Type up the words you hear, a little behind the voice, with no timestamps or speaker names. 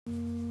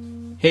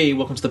Hey,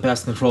 welcome to the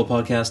Pass Control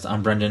Podcast.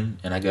 I'm Brendan,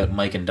 and I got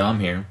Mike and Dom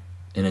here.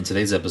 And in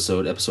today's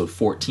episode, episode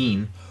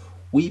 14,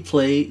 we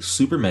play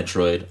Super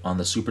Metroid on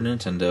the Super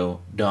Nintendo.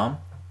 Dom,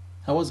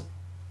 how was it?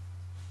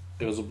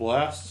 It was a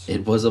blast.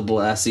 It was a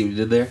blast. See what we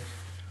did there?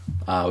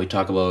 We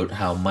talk about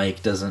how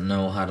Mike doesn't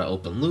know how to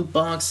open loot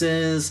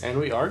boxes. And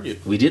we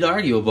argued. We did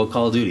argue about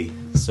Call of Duty.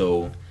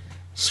 So,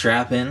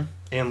 strap in.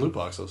 And loot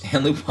boxes.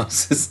 And loot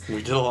boxes. We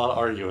did a lot of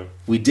arguing.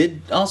 We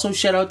did also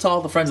shout out to all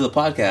the friends of the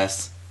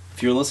podcast.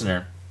 If you're a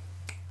listener,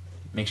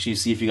 make sure you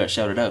see if you got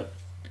shouted out.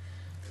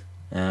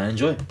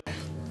 Enjoy.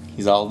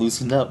 He's all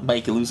loosened up.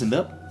 Mike, you loosened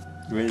up?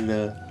 Ready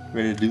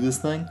to do this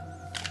thing?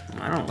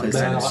 I don't Play like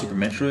some that. Super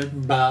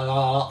Metroid?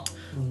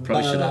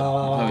 Probably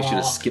should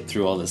have skipped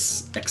through all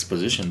this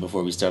exposition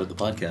before we started the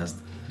podcast.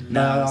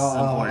 No, this is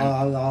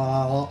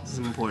important. This is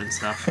important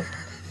stuff.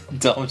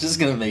 Dom's just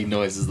gonna make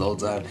noises the whole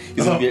time.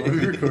 He's gonna are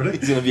we recording?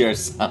 He's gonna be our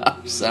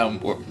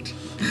soundboard.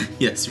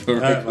 Yes, we're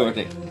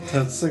recording.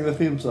 Let's sing the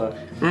theme song.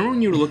 Remember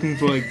when you were looking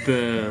for like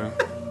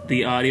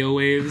the audio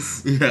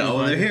waves? Yeah,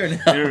 well, they're here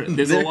now.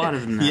 There's a lot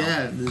of them now.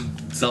 Yeah,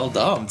 it's all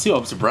Dom too.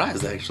 I'm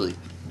surprised actually.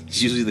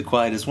 He's usually the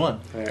quietest one.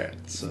 Alright,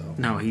 so.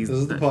 No, This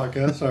is the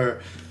podcast,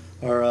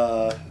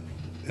 our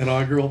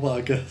inaugural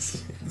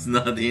podcast. It's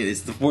not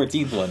it's the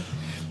 14th one.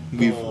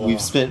 We've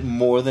spent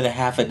more than a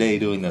half a day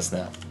doing this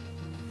now.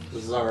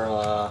 This is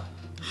our,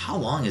 How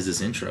long is this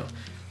intro?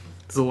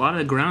 There's a lot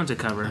of ground to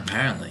cover.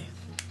 Apparently.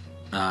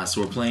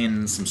 So we're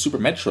playing some Super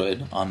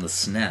Metroid on the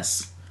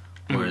SNES,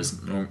 or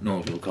as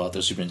normal people call it,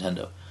 their Super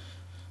Nintendo.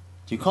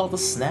 Do you call it the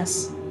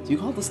SNES? Do you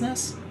call it the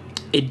SNES?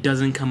 It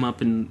doesn't come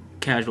up in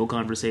casual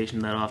conversation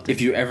that often.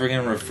 If you're ever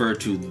going to refer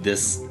to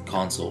this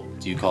console,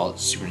 do you call it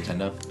Super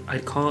Nintendo?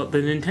 I'd call it the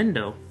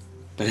Nintendo.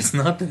 But it's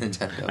not the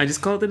Nintendo. I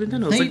just call it the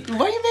Nintendo.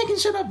 Why are you making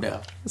shit up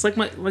now? It's like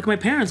my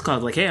parents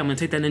called it. Like, hey, I'm gonna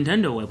take that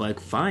Nintendo away. Like,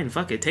 fine,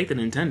 fuck it, take the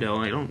Nintendo.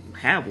 I don't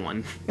have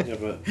one. yeah,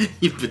 but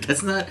Yeah, but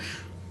that's not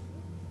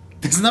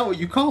what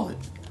you call it.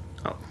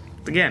 Oh,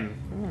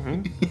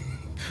 again.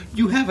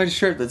 You have a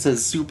shirt that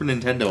says Super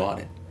Nintendo on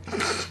it.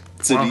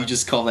 So do you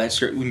just call that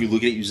shirt, when you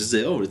look at it, you just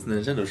say, oh, it's the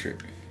Nintendo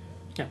shirt?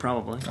 Yeah,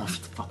 probably. Oh,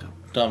 shut the fuck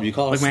up. Dom, do you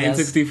call it Like my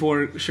SNES?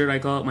 N64 shirt, I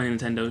call it my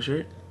Nintendo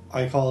shirt.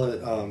 I call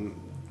it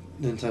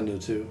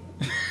Nintendo 2.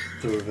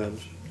 The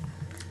Revenge.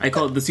 I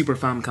call it the Super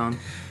Famicom.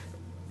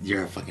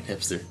 You're a fucking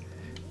hipster.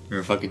 You're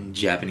a fucking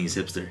Japanese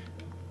hipster.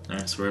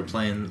 Alright, so we're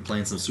playing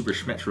some Super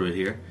Schmetroid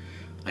here.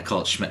 I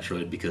call it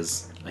Schmetroid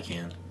because I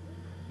can.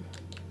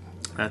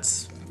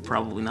 That's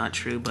probably not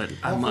true, but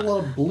I'm Awful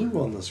lot of blue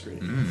on the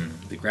screen.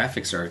 The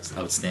graphics are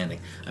outstanding.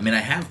 I mean, I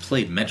have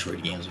played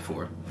Metroid games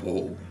before.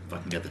 Whoa,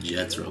 fucking got the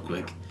jets real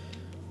quick.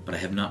 But I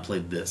have not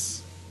played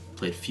this.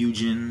 Played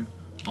Fusion,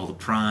 all the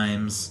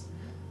Primes.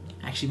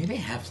 Actually, maybe I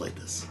have played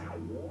this.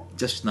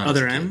 Just not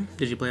Other as a kid. M?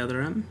 Did you play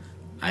Other M?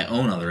 I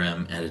own Other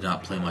M, and I did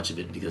not play much of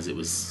it because it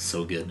was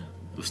so good.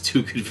 It was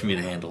too good for me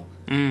to handle.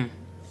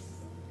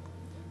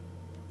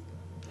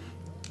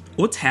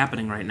 What's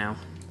happening right now?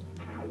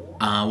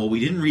 Well, we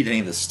didn't read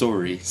any of the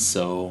story,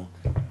 so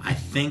I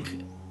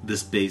think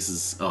this base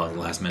is... Oh, the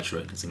last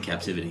Metroid. It's in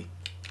captivity.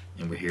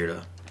 And we're here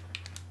to...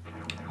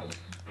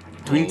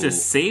 Do we need to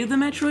save the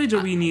Metroids,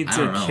 or we need I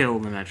don't to know. kill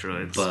the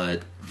Metroids?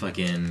 But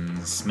fucking...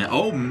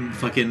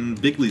 fucking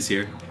Bigley's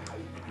here.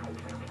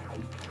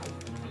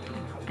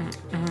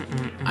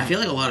 I feel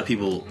like a lot of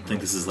people think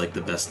this is like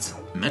the best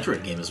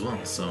Metroid game as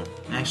well, so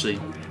actually... I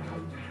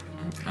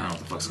don't know what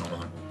the fuck's going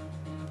on.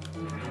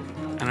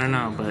 I don't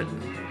know, but...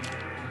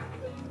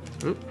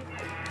 Oop,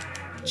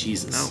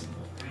 Jesus. no.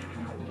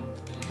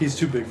 He's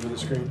too big for the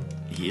screen.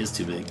 He is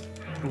too big.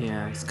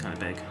 Yeah, it's kind of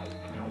big.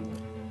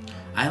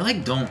 I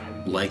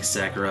don't like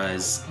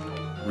Sakurai's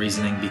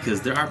reasoning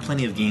because there are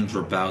plenty of games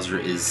where Bowser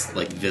is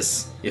like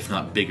this, if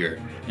not bigger,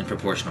 in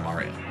proportion to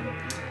Mario.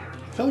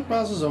 I feel like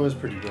Bowser's always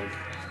pretty big.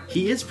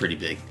 He is pretty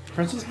big.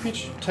 Princess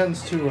Peach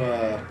tends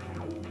to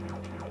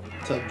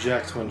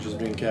object when she's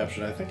being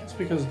captured. I think it's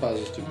because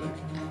Bowser's too big.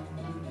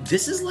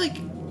 This is like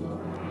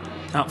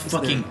Oh,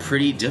 fucking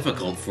pretty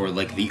difficult for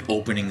like the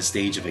opening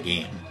stage of a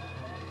game.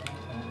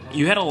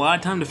 You had a lot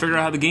of time to figure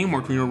out how the game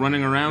worked when you were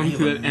running around. You have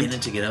through a that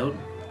minute to get out?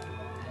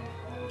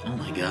 Oh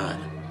my god.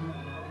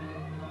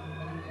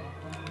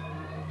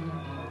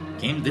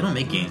 They don't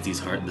make games this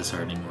hard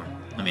anymore.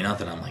 I mean, not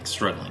that I'm like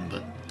struggling,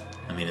 but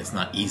I mean, it's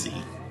not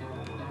easy.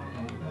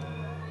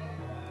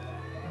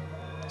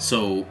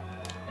 So,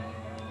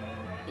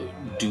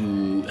 have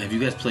you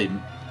guys played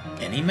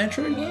any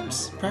Metroid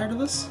games prior to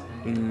this?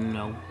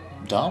 No.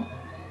 Dom?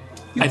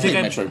 You I think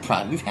played I- Metroid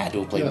Prime. You've had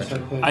to have played Yes,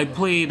 Metroid. I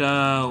played,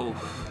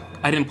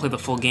 I didn't play the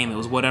full game. It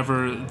was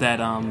whatever that,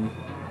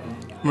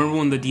 remember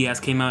when the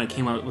DS came out, it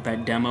came out with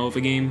that demo of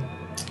a game?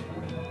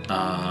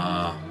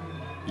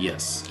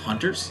 Yes.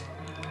 Hunters?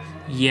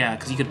 Yeah,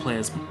 because you could play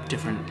as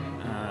different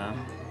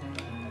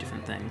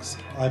things.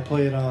 I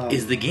played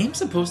Is the game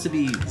supposed to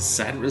be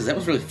sideways? That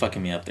was really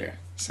fucking me up there.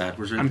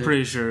 Sideways right I'm there?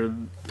 pretty sure,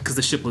 because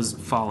the ship was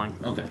falling.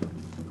 Okay.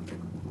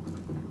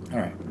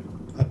 Alright.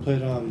 I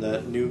played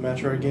that new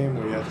Metroid game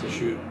where you have to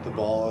shoot the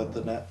ball at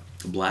the net.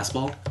 The blast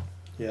ball?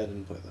 Yeah, I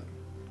didn't play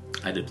that.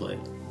 I did play it.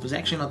 It was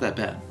actually not that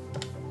bad.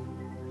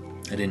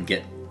 I didn't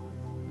get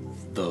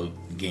the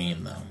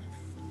game though.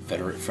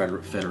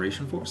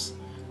 Federation Force.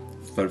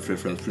 Split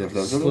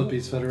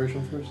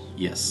Federation Force.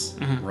 Yes,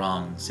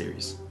 wrong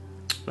series.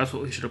 That's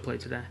what we should have played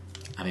today.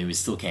 I mean, we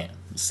still can't.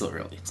 It's still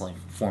early. It's only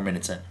 4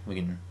 minutes in. We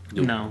can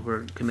do. No,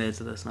 we're committed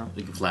to this now.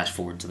 We can flash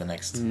forward to the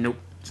next. Nope.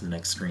 To the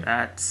next screen.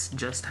 That's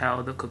just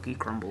how the cookie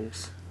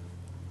crumbles.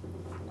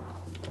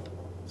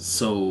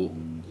 So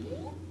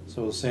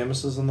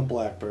Samus is in the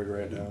Blackbird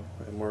right now,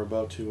 and we're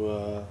about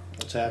to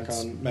attack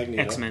on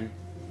Magneto. X-Men.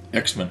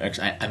 X-Men.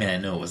 I mean, I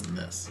know it wasn't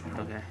this.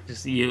 Okay.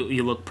 Just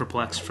you look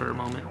perplexed for a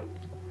moment.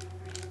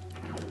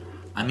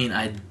 I mean,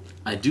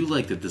 I do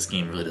like that this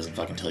game really doesn't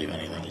fucking tell you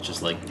anything. It's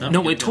just like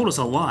No, it told us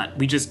a lot.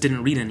 We just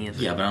didn't read any of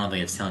it. Yeah, but I don't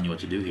think it's telling you what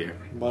to do here.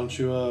 Why don't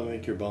you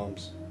make your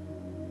bombs?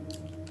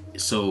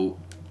 So,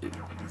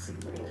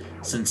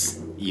 since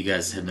you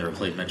guys have never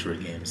played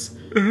Metroid games,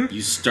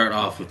 you start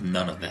off with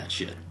none of that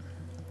shit.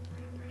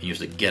 And you have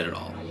to get it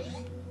all.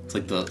 It's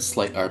like the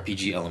slight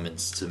RPG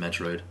elements to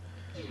Metroid.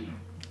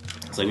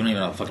 It's like we don't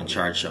even have a fucking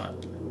charge shot. I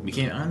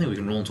don't think we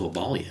can roll into a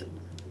ball yet.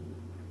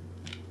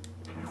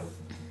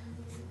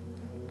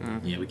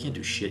 Yeah, we can't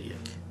do shit yet.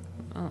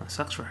 Oh, it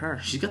sucks for her.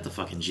 She's got the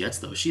fucking jets,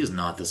 though. She is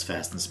not this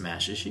fast in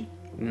Smash, is she?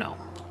 No.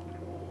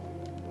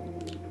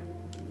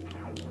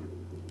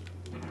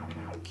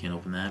 Can't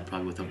open that,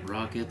 probably without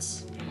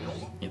rockets.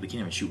 Yeah, we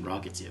can't even shoot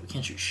rockets yet. We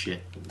can't shoot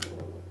shit.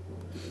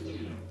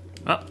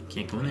 Oh.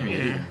 Can't go in there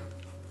yet either.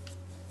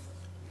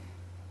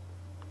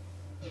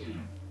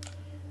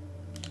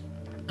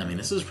 I mean,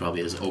 this is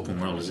probably as open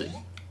world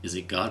as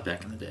it got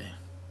back in the day.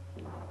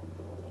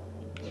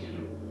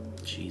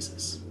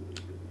 Jesus.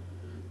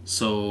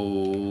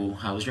 So,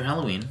 how was your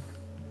Halloween?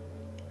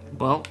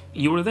 Well,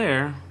 you were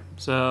there,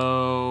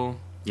 so...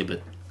 Yeah,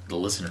 but the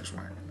listeners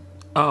weren't.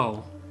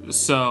 Oh,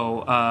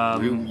 so,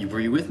 Were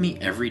you with me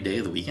every day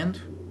of the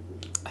weekend?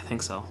 I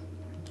think so.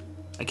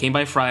 I came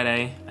by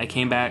Friday, I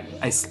came back,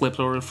 I slipped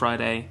over to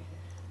Friday,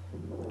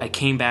 I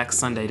came back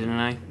Sunday, didn't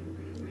I?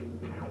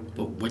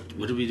 But what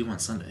did we do on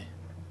Sunday?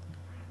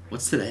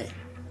 What's today?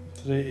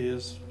 Today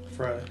is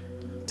Friday.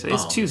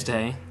 Today's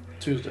Tuesday.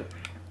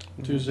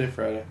 Tuesday,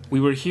 Friday. We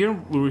were here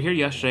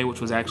yesterday, which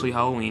was actually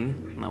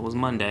Halloween, and that was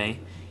Monday.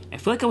 I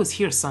feel like I was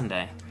here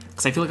Sunday,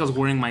 because I feel like I was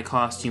wearing my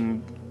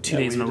costume two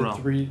days in a row.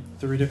 Three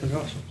different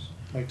costumes.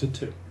 Mike did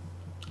 2.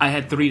 I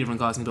had 3 different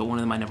costumes, but one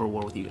of them I never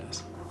wore with you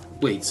guys.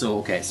 Wait,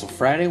 so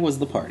Friday was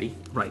the party.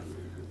 Right.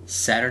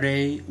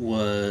 Saturday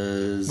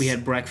was... We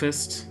had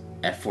breakfast.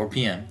 At 4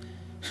 p.m.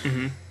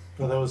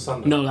 No, that was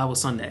Sunday. No, that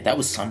was Sunday. That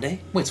was Sunday?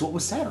 Wait, so what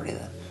was Saturday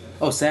then?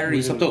 Oh, Saturday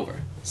you slept over.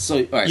 So,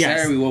 alright, Yes.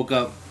 Saturday we woke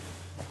up,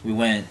 we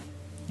went...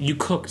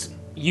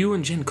 You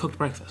and Jen cooked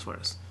breakfast for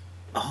us.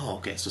 Oh,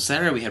 okay. So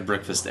Saturday we had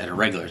breakfast at a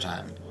regular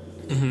time.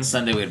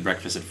 Sunday we had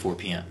breakfast at 4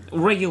 p.m.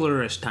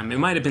 Regular-ish time. It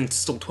might have been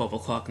still 12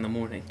 o'clock in the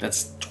morning.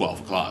 That's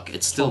 12 o'clock.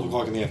 It's still... 12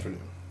 o'clock in the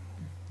afternoon.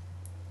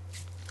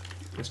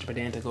 Mr.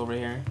 Pedantic over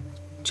here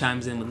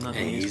chimes in with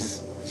nothing Hey,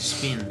 useful. he's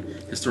just being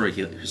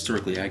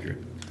historically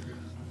accurate.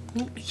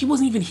 He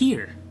wasn't even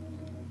here.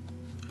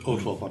 Oh,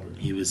 1200.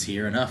 He was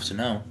here enough to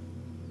know.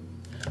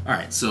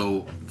 Alright,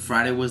 so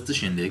Friday was the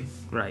shindig.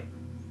 Right.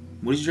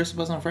 What did you dress up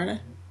as on Friday?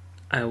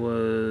 I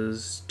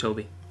was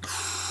Toby.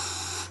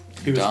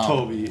 He was Dumb.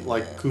 Toby,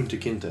 like Kunta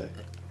Kinte.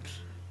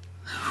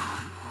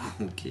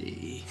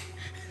 Okay.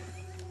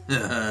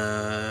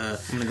 I'm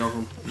gonna go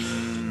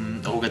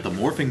home. Oh, we got the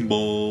morphing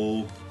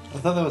bowl. I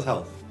thought that was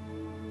Health.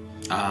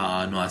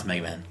 No, that's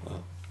Mega Man.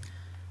 Oh.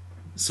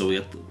 So we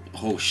have to...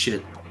 Oh,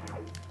 shit.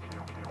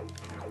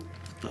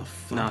 What the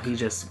fuck? No, he's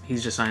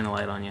just shining a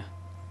light on you.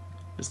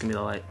 Just give me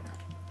the light.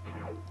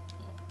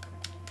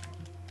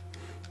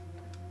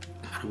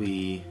 How do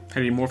we... How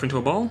do you morph into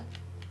a ball?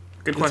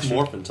 Good question. It's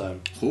morphin' time.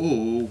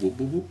 Oh, whoop,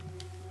 whoop, whoop.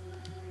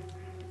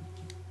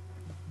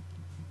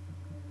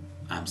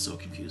 I'm so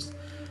confused.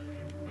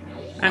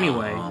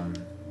 Anyway,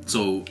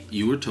 So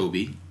you were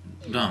Toby.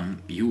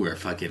 You were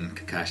fucking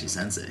Kakashi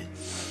Sensei.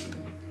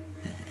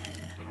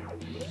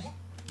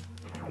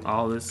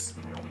 all this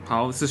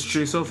is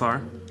true so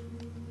far.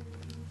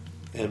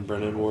 And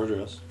Brennan wore a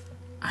dress.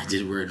 I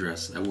did wear a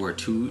dress. I wore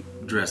 2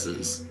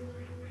 dresses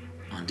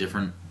on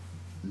different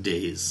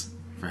days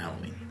for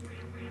Halloween.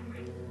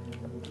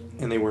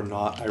 And they were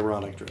not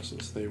ironic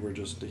dresses. They were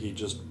he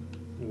just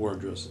wore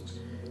dresses.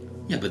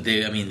 Yeah, but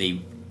they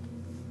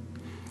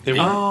weren't,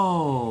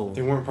 Oh,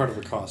 they weren't part of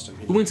a costume.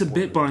 we went to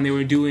Bit Bar and they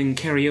were doing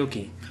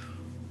karaoke.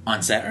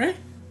 on Saturday?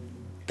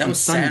 That On was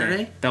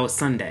Saturday? That was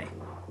Sunday.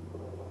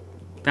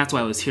 That's why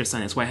I was here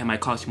Sunday. That's why I had my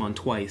costume on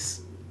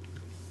twice.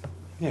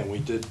 Yeah, we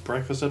did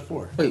breakfast at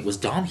 4. Wait, was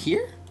Dom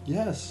here?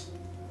 Yes.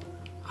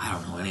 I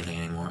don't know anything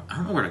anymore. I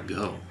don't know where to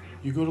go.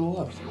 You go to the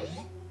left.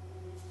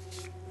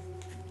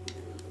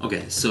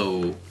 Okay,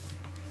 so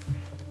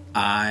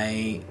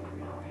I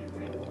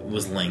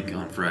was Link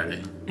on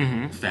Friday.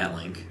 Fat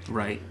Link.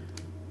 Right.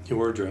 You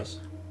wore a dress.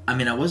 I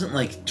mean, I wasn't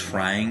like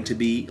trying to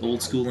be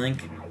old school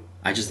Link.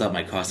 I just thought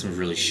my costume was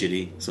really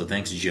shitty. So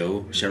thanks,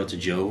 Joe. Shout out to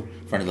Joe,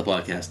 friend of the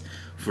podcast,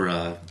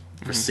 for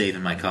for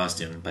saving my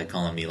costume by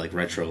calling me like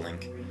Retro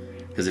Link.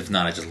 Because if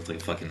not, I just look like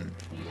a fucking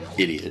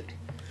idiot.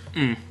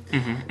 I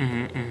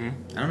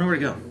don't know where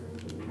to go.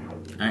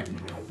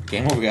 Alright,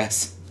 game over,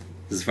 guys.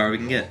 This is as far as we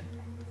can get.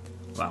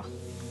 Wow.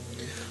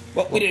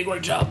 Well, we did a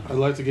great job. I'd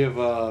like to give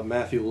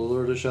Matthew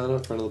Lillard a shout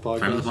out, friend of the podcast.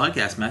 Friend of the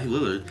podcast, Matthew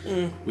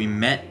Lillard. We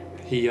met.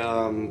 He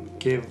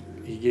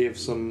gave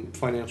some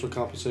financial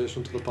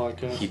compensation to the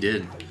podcast. He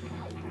did.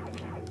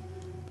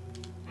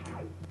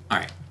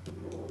 Alright.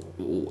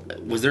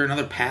 Was there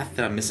another path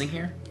that I'm missing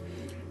here?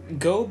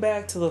 Go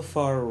back to the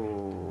far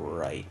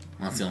right.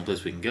 Well, that's the only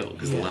place we can go,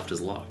 because the left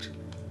is locked.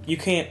 You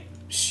can't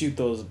shoot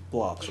those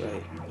blocks,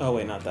 right? Oh,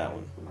 wait, not that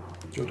one.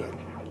 Go down.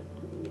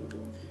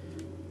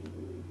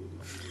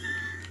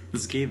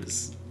 This game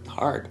is...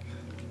 Hard.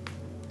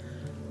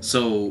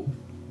 So,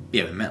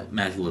 yeah, we met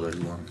Matthew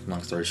Lillard.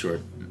 Long story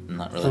short,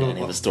 not really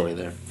any of the story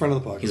there. Friend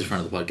of the podcast. He's a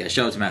friend of the podcast.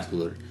 Shout out to Matthew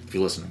Lillard if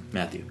you're listening.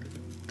 Matthew.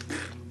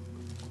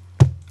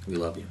 We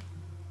love you.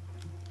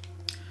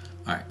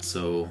 Alright,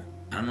 so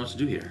I don't know what to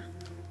do here.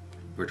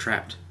 We're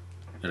trapped.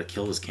 Gotta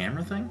kill this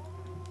camera thing?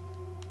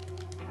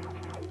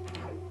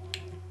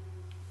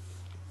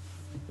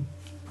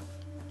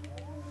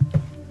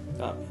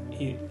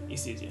 He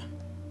sees you.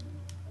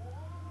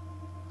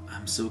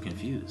 I'm so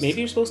confused. Maybe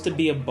you're supposed to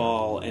be a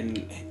ball and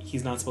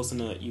he's not supposed to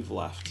know that you've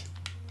left.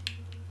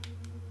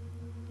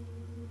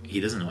 He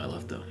doesn't know I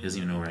left, though. He doesn't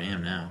even know where I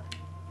am now.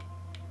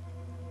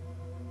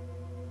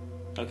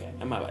 Okay,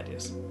 I might have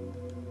ideas.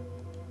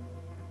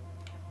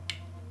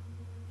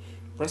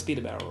 Press B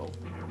to barrel roll.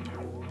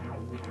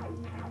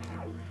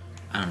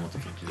 I don't know what the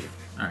fuck to do.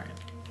 Alright.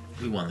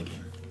 We won the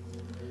game.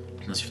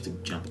 Unless you have to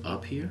jump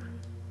up here.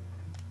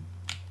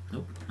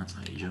 Nope, that's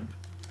not how you jump.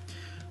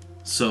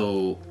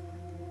 So,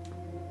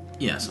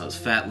 yeah, so I was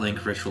Fat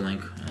Link, Retro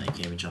Link, and I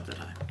can't even jump that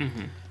high.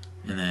 And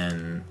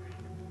then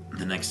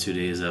the next 2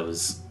 days I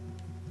was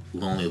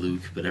Lonely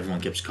Luke, but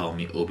everyone kept calling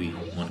me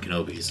Obi-Wan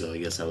Kenobi, so I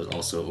guess I was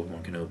also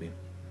Obi-Wan Kenobi.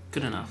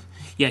 Good enough.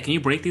 Yeah, can you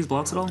break these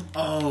blocks at all?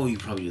 Oh, you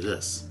probably do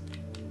this.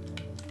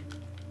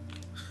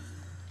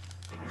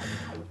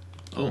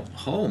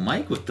 Oh,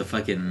 Mike with the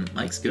fucking...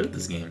 Mike's good at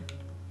this game.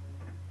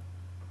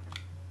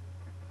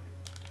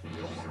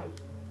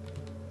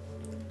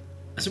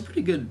 That's a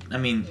pretty good... I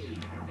mean,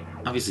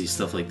 obviously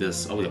stuff like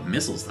this... Oh, we got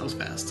missiles. That was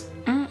fast.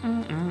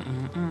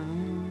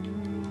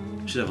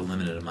 Should have a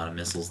limited amount of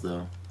missiles,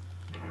 though.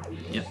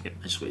 Yep,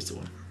 I just wasted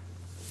one.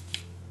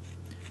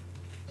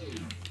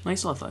 Nice,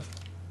 still have 5.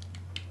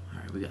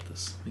 Alright, we got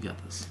this. We got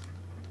this.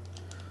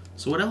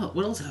 So what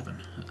else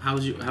happened? How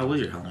was your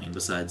Halloween,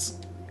 besides...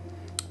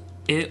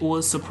 It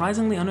was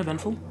surprisingly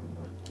uneventful.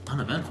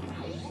 Uneventful?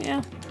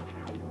 Yeah.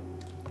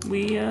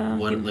 We,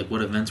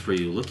 What events were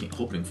you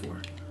hoping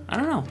for? I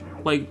don't know.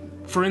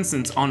 Like, for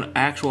instance, on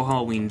actual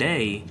Halloween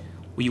day,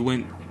 we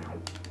went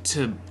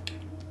to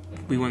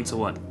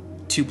what?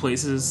 2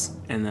 places,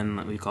 and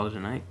then we called it a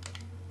night.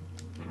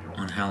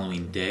 On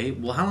Halloween day?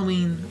 Well,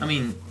 Halloween, I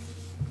mean,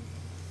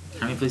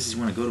 how many places do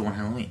you want to go to on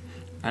Halloween?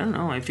 I don't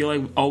know. I feel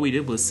like all we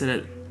did was sit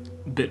at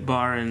Bit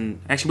Bar and...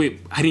 Actually,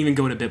 wait, I didn't even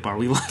go to Bit Bar.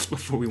 We left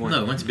before we went.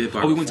 No, we went to Bit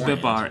Bar. Oh, we went to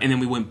Bit Bar, and then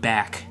we went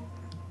back.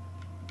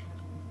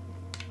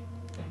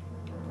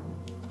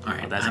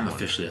 Alright, that's I'm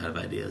important. officially out of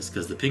ideas,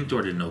 because the pink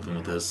door didn't open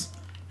with this,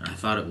 and I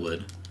thought it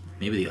would.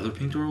 Maybe the other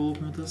pink door will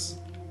open with this?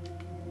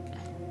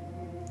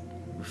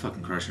 We're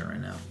fucking crushing it right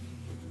now.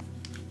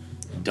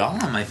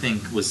 Dom, I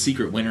think, was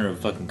secret winner of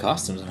fucking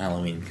costumes on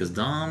Halloween, because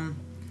Dom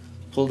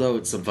pulled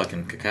out some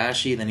fucking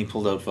Kakashi, then he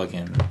pulled out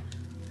fucking...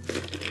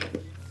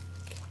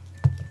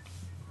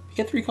 He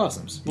had 3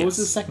 costumes. What was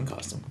his second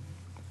costume?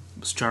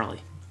 It was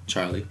Charlie.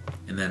 Charlie.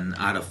 And then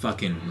out of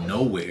fucking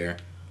nowhere,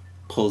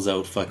 pulls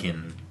out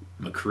fucking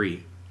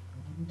McCree.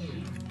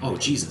 Oh,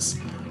 Jesus.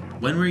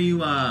 When were you,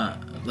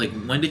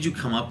 when did you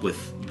come up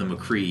with the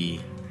McCree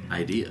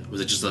idea?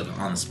 Was it just like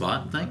on the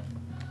spot thing?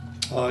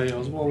 Yeah, it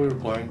was while we were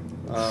playing.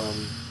 While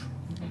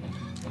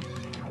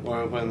we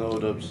were playing the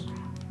O-Dubs.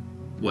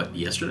 What,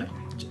 yesterday?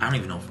 I don't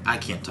even know. I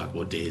can't talk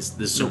about days.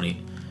 There's so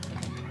many.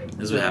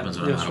 This is what happens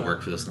when I'm out of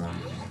work for this long.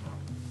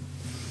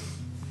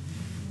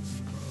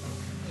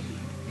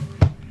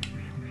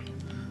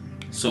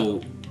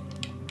 So,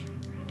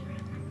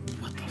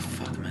 what the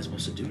fuck am I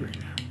supposed to do right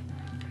now?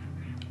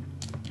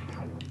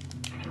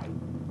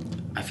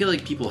 I feel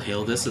like people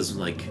hail this as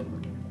like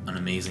an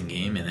amazing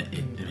game, and I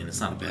mean, it's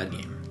not a bad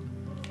game,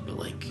 but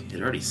like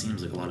it already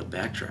seems like a lot of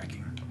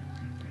backtracking.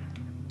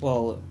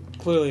 Well,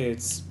 clearly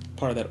it's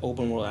part of that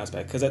open world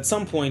aspect, because at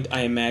some point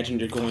I imagine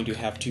you're going to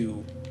have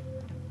to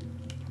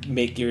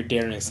make your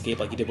daring escape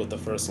like you did with the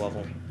first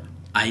level.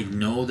 I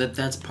know that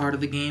that's part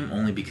of the game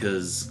only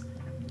because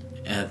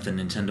at the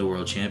Nintendo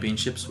World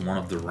Championships, one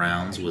of the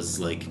rounds was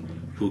like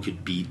who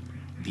could beat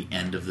the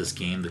end of this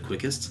game the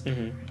quickest.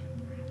 Mm-hmm.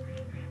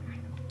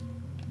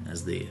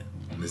 As the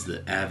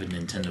avid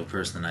Nintendo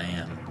person that I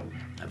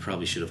am, I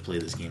probably should have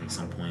played this game at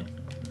some point.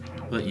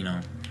 But you know,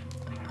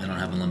 I don't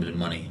have unlimited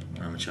money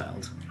when I'm a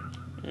child.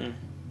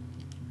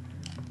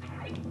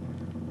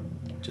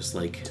 Just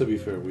like To be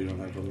fair, we don't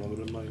have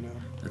unlimited money now.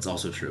 that's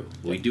also true.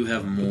 We do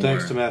have more. But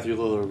thanks to Matthew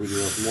Lillard, we do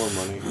have more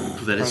money.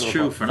 That is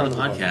true. Friend of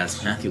the podcast.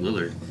 podcast, Matthew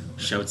Lillard.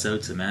 Shouts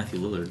out to Matthew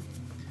Lillard.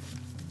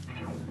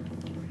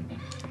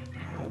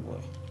 Oh boy.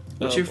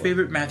 What's Oh, your boy.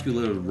 favorite Matthew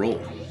Lillard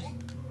role?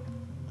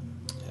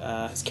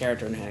 His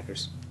character in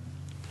Hackers.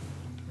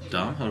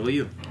 Dom, how about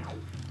you?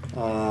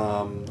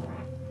 I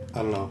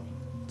don't know.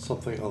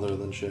 Something other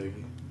than Shaggy.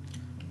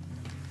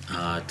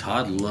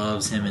 Todd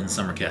loves him in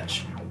Summer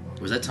Catch.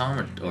 Was that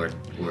Tom or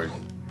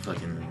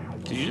fucking?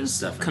 Did you just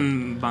Stefan?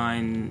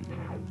 combine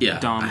Yeah,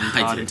 Dom and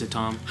I Todd did. into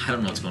Tom? I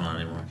don't know what's going on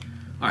anymore.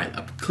 All right,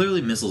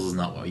 clearly missiles is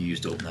not what you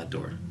used to open that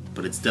door,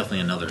 but it's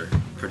definitely another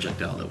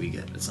projectile that we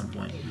get at some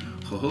point.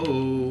 Ho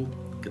ho!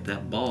 Get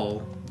that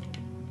ball.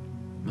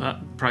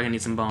 Probably gonna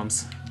need some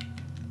bombs.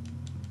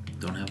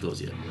 Don't have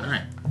those yet. All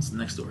right, what's the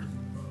next door?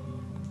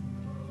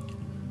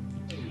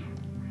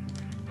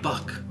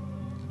 Buck.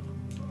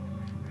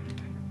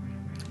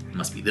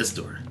 Must be this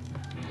door.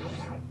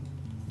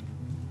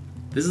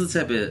 This is the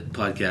type of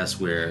podcast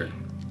where,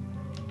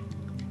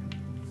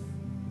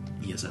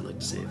 yes, I'd like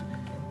to save.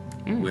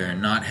 Where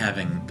not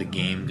having the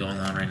game going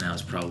on right now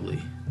is probably,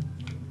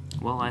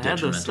 Well, I had the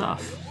Detrimental.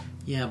 stuff.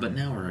 yeah, but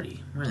now we're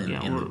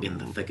in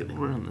the thick of it.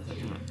 We're in the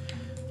thick of it.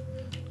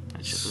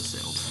 That ship has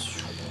sailed.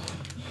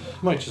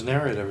 Might just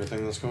narrate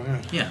everything that's going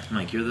on. Yeah,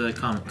 Mike, you're the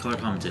color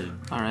commentator.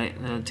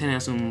 Alright, 10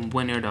 has some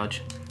buen air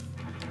dodge.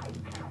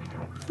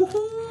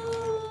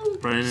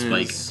 Brennan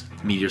Spike, is,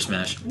 meteor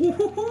smash.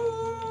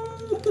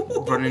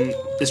 Brennan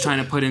is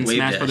trying to put in Wave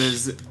Smash dash.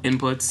 Brothers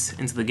inputs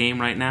into the game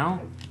right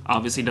now.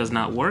 Obviously does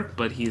not work,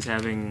 but he's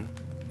having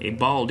a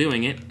ball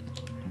doing it.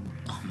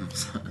 I don't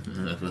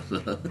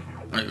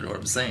even know what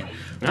I'm saying.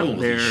 Yep, Holy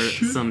there are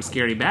shit. some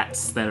scary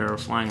bats that are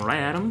flying right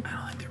at him. I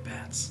don't like their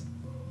bats.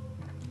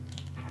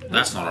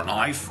 That's not a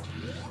knife.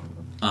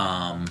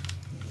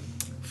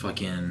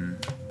 Fucking.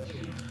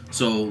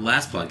 So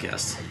last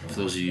podcast, for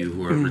those of you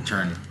who are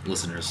return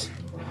listeners,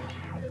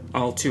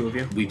 All two of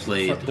you. we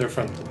played. They're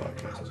friends of the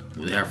podcast.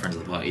 They are friends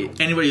of the podcast.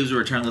 Anybody who's a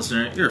return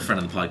listener, you're a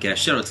friend of the podcast.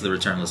 Shout out to the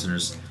return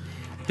listeners.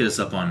 Hit us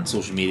up on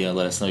social media.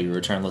 Let us know you're a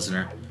return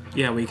listener.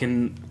 Yeah,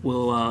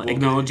 we'll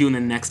acknowledge you in the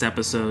next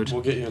episode.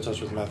 We'll get you in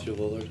touch with Matthew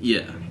Lillard.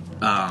 Yeah.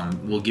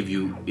 We'll give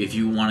you, if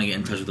you want to get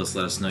in touch with us,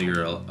 let us know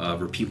you're a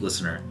repeat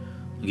listener.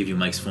 We'll give you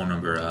Mike's phone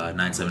number,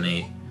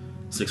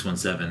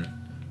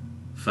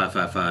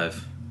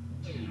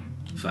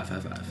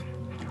 978-617-555-555.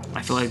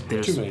 I feel like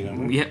there's Too many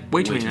numbers. Yeah,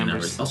 way too many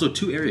numbers. Also,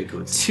 2 area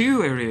codes.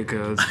 2 area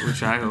codes,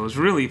 which I was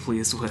really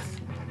pleased with.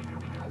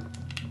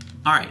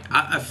 Alright,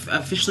 I've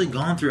officially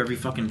gone through every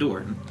fucking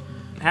door.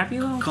 Happy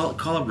though?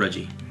 Call up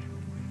Reggie.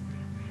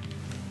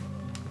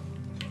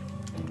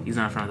 He's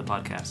not in front of the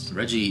podcast.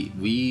 Reggie,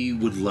 we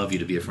would love you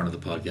to be a friend of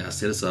the podcast.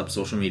 Hit us up,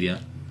 social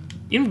media.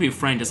 You don't have to be a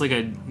friend, just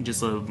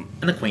a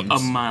An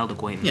acquaintance. mild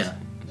acquaintance. Yeah.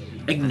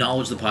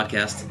 Acknowledge the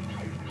podcast.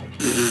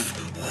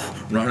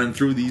 Running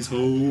through these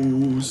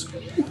hoes.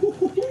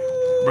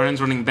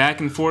 Brennan's running back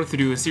and forth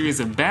through a series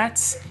of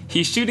bats.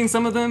 He's shooting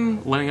some of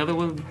them, letting other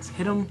ones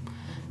hit him.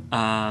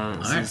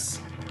 This is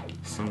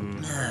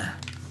some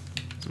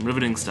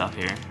riveting stuff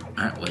here.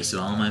 Alright, wasted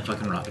all my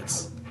fucking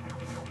rockets.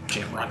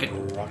 Jam rocket.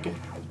 Rocket.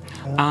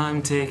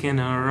 I'm taking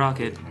a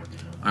rocket.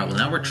 Alright, well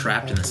now we're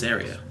trapped in this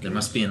area. There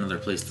must be another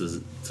place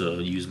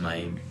to use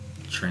my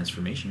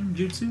transformation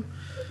jutsu.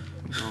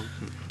 Well,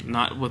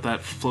 not with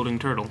that floating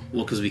turtle,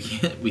 Well, because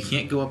we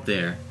can't go up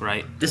there.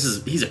 right?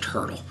 He's a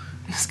turtle.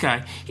 This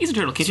guy, he's a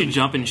turtle. Can't you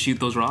jump and shoot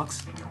those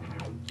rocks?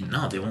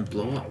 No, they won't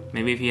blow up.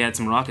 Maybe if he had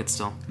some rockets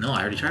still. No,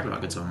 I already tried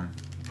rockets on him.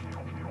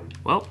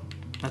 Well,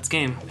 that's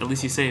game. At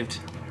least you saved.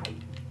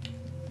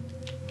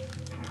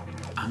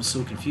 I'm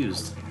so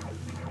confused.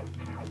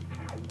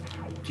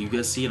 Do you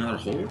guys see another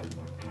hole?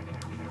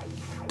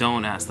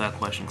 Don't ask that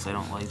question because I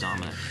don't like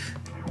Dominic.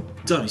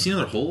 Dom, you see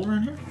another hole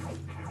around here?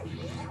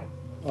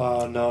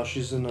 No,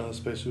 she's in a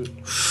spacesuit.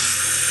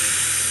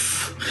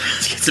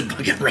 Let's get some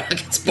fucking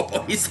rockets,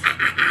 boys.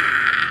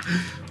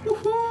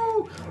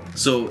 Woohoo!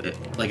 So,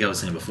 like I was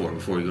saying before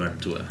we go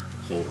into a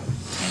whole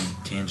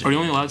tangent. Are you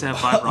only allowed to have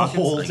 5 A rockets?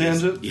 whole I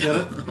guess. tangent? Yeah.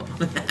 Get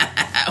it?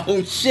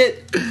 Oh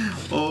shit!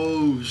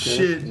 Oh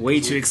shit! Way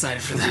too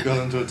excited for We that.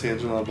 got into a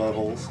tangent about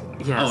holes.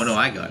 Yes. Oh no,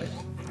 I got it.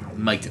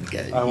 Mike didn't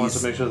get it. I want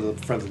He's to make sure that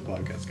the friends of the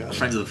podcast got it.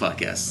 friends of the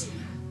podcast.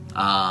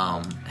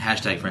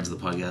 Hashtag friends of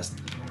the podcast.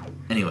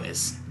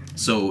 Anyways,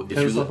 so Hit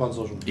us up on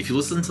social media. if you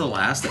listened to the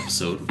last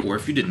episode, or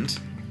if you didn't,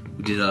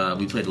 we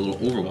played a little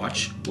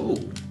Overwatch. Whoa.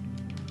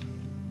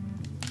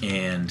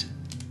 And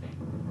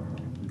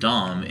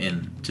Dom,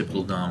 in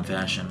typical Dom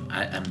fashion,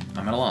 I'm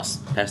at a loss.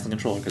 Passing the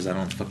controller because I don't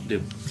know what the fuck to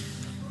do.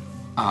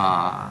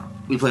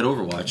 We played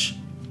Overwatch,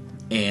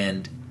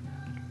 and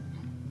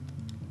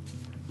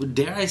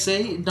dare I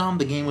say, Dom,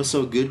 the game was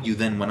so good you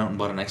then went out and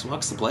bought an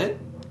Xbox to play it?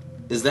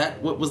 Is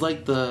that what was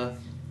like the...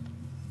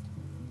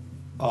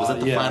 Was that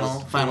the yeah,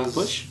 final it was,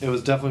 push? It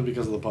was definitely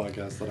because of the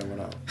podcast that I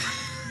went out.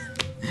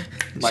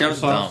 Shout out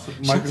to Dom.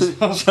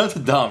 Microsoft. Shout out to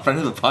Dom, friend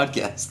of the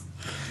podcast.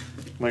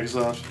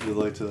 Microsoft, if you'd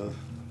like to...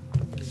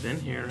 He's been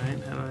here, right?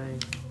 Have I?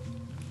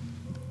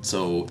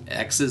 So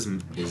X is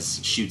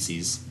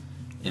shootsies,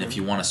 and if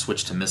you want to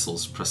switch to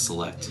missiles, press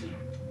select,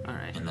 All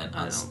right. and then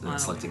I don't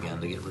select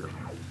again to get rid of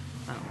them.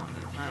 want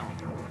it. I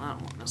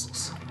don't want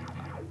missiles.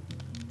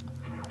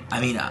 I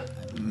mean,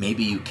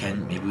 maybe you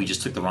can. Maybe we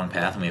just took the wrong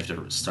path and we have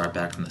to start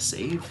back from the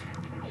save.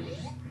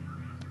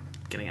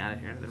 Getting out of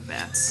here. They're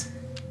bats.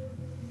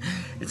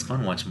 It's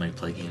fun watching Mike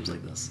play games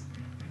like this.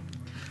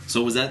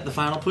 So was that the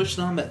final push,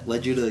 Dom, that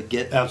led you to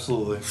get...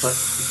 Absolutely. But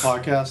the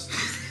podcast,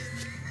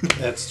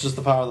 it's just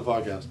the power of the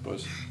podcast,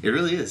 boys. It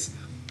really is.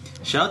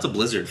 Shout out to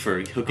Blizzard for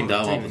hooking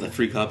Dom up with a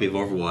free copy of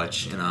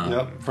Overwatch and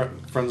Yep,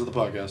 friends of the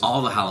podcast.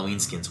 all the Halloween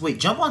skins. Wait,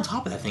 jump on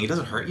top of that thing. It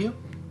doesn't hurt you.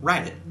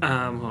 Ride it.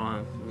 Hold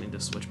on. Let me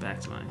just switch back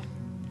to my...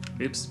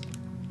 Oops.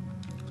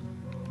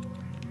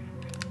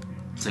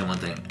 Say one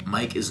thing.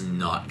 Mike is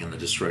not going to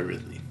destroy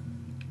Ridley.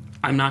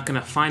 I'm not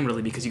gonna find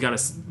Ridley because you got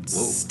us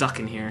stuck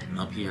in here.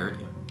 Nope, he hurt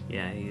you.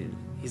 Yeah,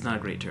 he's not a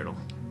great turtle.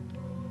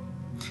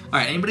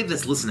 Alright, anybody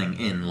that's listening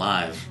in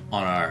live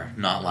on our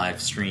not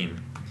live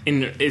stream,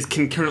 And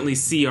can currently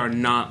see our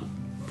not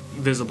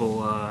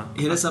visible...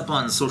 hit us up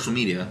on social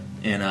media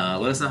and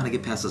let us know how to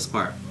get past this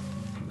part.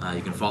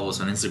 You can follow us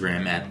on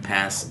Instagram at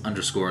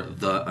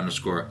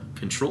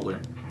pass_the_controller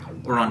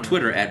or on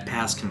Twitter at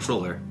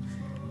passcontroller.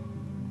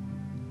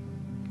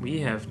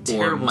 We have Or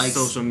terrible Mike's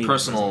social media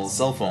personal presence.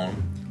 cell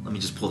phone. Let me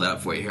just pull that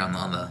up for you here on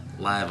the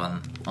live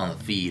on the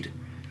feed.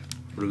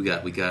 What do we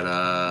got? We got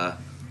all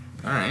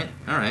right.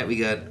 We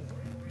got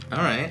all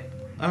right.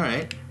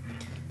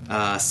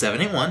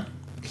 781.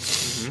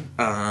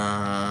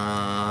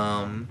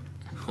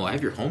 Oh, I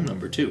have your home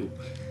number too.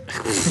 I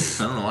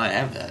don't know why I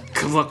have that.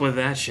 Good luck with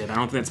that shit. I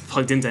don't think that's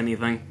plugged into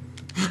anything.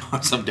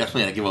 So I'm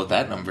definitely gonna give out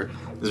that number.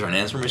 Is there an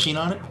answer machine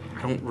on it?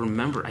 I don't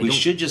remember. We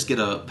should just get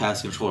a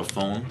pass controller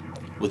phone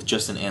with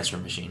just an answer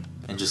machine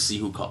and just see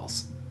who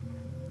calls.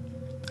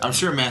 I'm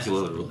sure Matthew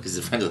Lillard will because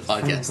he's a friend of the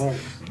podcast.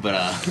 But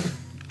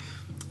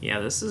Yeah,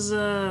 this is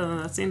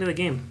that's the end of the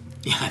game.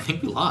 yeah, I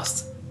think we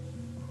lost.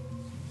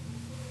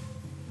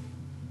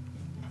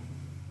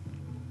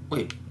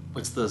 Wait,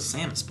 what's the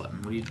Samus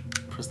button? What do you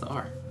press the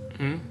R?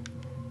 Hmm?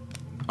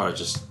 Or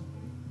just...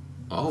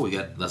 Oh,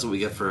 that's what we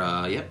get for,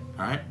 yep,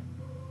 alright.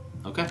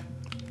 Okay,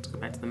 Let's go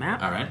back to the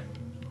map. alright.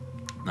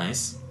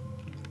 Nice.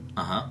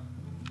 Uh-huh.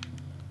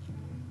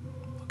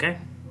 Okay.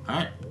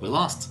 Alright, we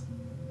lost.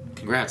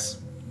 Congrats.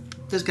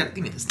 Give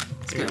me this thing.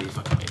 There's gotta be a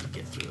fucking way to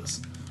get through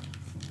this.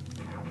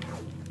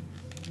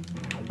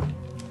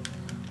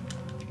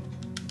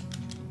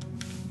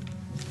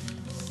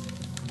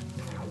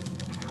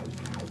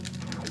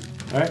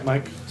 Alright,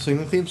 Mike, sing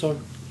the theme song.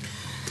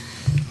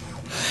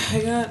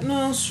 I got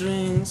no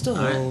strings to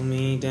Alright. hold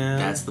me down.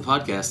 That's the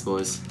podcast,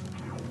 boys.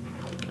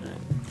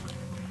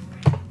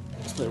 Alright.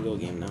 Let's play a real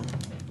game now.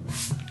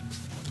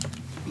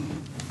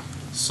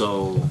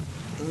 So...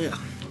 Yeah.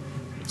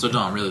 So,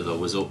 Don, really, though,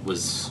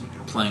 was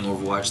playing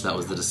Overwatch, that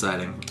was the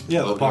deciding...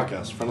 Yeah, the vote here?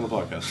 podcast, friend of the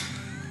podcast.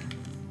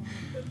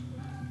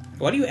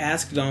 Why do you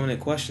ask Dominic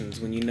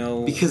questions when you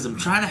know... Because I'm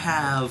trying to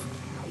have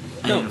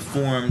an No.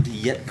 informed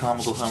yet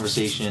comical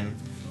conversation.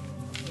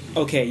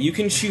 Okay, you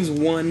can choose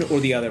one or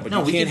the other, but No,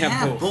 you we can't can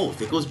have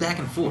both. It goes back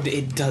and forth.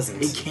 It doesn't.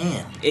 It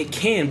can. It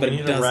can, but we it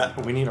need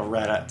doesn't. we need a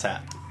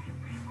rat-at-tat.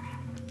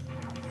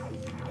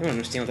 I don't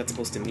understand what that's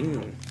supposed to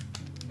mean.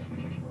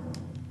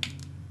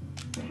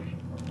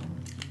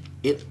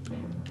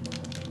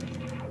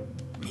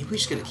 Maybe we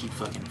just gotta keep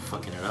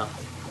fucking it up.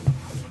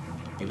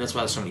 Maybe that's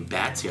why there's so many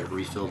bats here to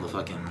refill the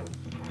fucking...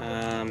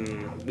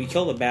 We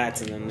kill the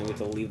bats and then we have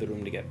to leave the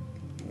room to get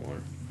more.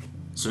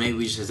 So maybe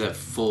we just have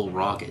full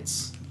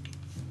rockets.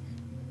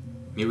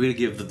 Maybe we gotta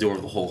give the door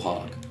the whole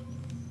hog.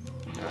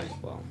 Alright,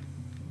 well.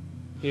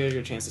 Here's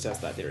your chance to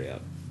test that theory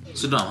out.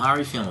 So Dom, how are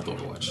you feeling with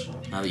Overwatch?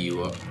 Now that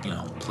you,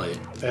 play it.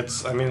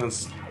 It's a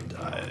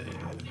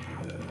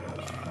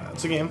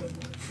game.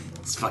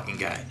 This fucking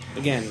guy.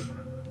 Again,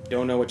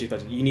 don't know what you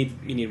expect. You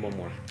need one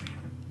more.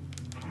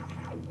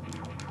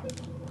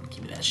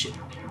 Give me that shit.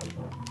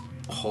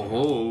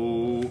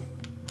 Oh.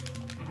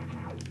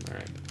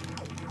 Alright.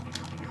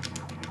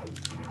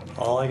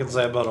 All I can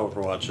say about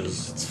Overwatch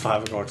is it's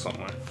 5 o'clock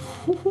somewhere.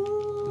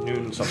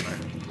 Noon somewhere.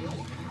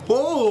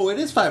 Whoa, it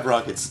is 5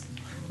 rockets.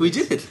 We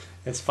did it.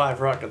 It's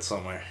 5 rockets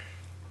somewhere.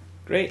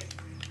 Great.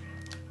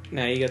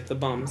 Now you get the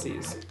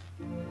bombsies.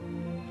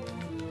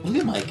 Look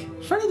at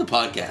Mike, friend of the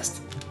podcast.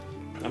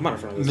 I'm not a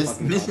friend of this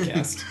fucking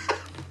podcast.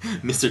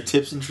 Mr.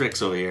 Tips and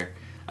Tricks over here.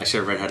 I should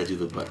have read how to do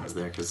the buttons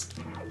there, because...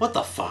 What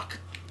the fuck?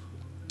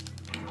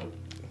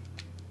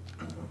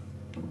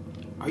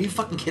 Are you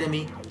fucking kidding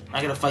me?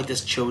 I gotta fight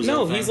this Chozo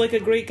No, thing? he's like a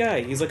great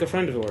guy. He's like a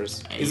friend of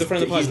yours. He's a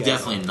friend of the podcast. He's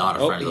definitely not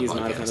a friend of the he's podcast.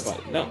 not a friend of the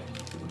podcast. No.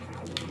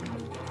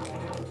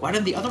 Why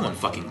didn't the other one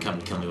fucking come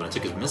to kill me when I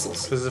took his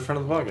missiles? Because he's a friend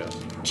of the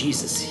podcast.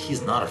 Jesus,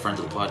 he's not a friend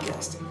of the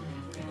podcast.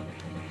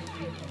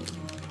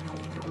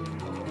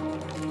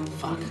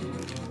 Fuck.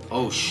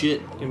 Oh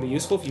shit. It'd be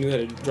useful if you knew how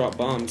to drop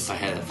bombs. If I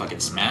had a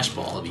fucking smash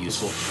ball, it'd be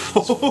useful.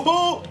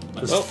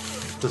 This, Oh.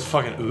 this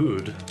fucking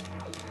ood.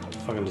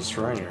 Fucking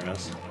destroying your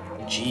ass.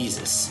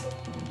 Jesus.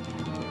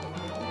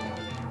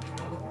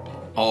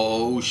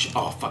 Oh,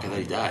 oh, fuck, I thought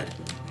he died.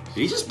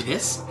 Did he just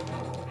piss?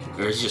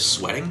 Or is he just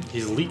sweating?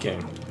 He's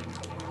leaking.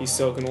 He's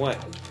soaking wet.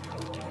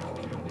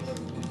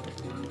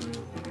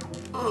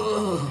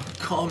 Ugh,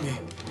 call me.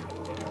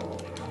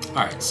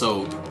 Alright,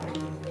 so...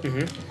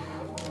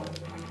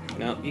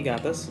 No, you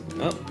got this.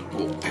 Oh,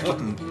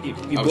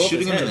 I was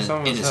shooting him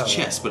head. in his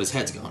chest, but his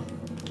head's gone.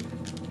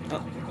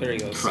 oh, there he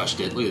goes. Crushed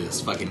it. Look at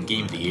this fucking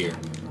game of the year.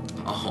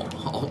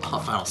 Oh,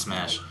 Final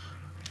Smash.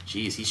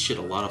 Jeez, he shit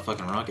a lot of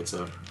fucking rockets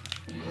out.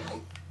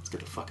 Let's get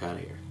the fuck out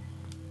of here.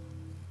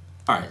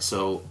 Alright,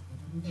 so...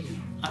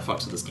 I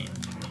fucked with this game.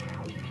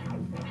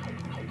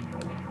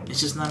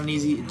 It's just not an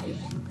easy...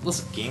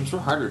 Listen, games were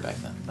harder back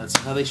then. That's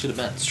how they should have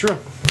been. It's true.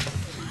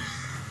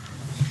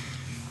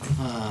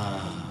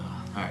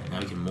 Alright, now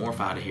we can morph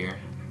out of here.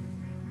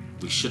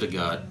 We should have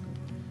got...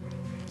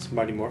 It's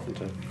Mighty Morphin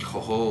Time.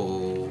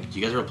 Oh, do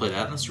you guys ever play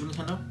that on the Super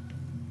Nintendo?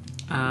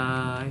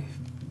 I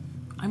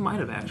might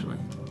have actually.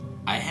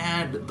 I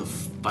had the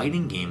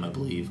fighting game, I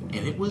believe, and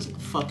it was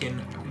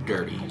fucking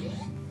dirty.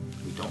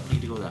 We don't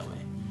need to go that way.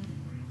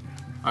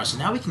 Alright, so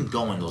now we can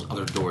go in those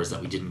other doors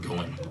that we didn't go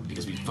in,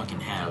 because we fucking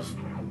have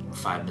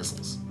 5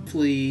 missiles.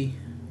 Hopefully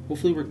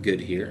we're good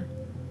here.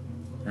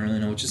 I don't really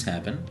know what just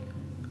happened,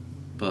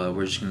 but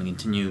we're just gonna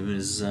continue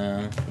as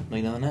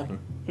like nothing happened.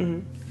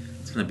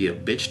 It's gonna be a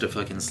bitch to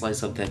fucking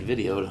slice up that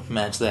video to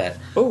match that.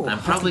 Oh, I'm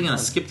probably gonna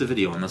fun. skip the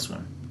video on this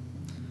one.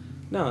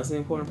 No, that's the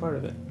important part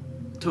of it.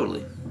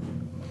 Totally.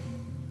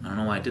 I don't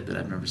know why I did that.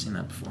 I've never seen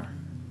that before.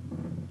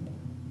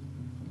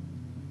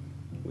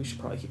 We should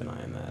probably keep an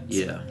eye on that.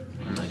 Yeah,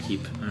 I'm gonna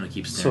keep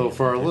staring. So at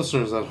for our it.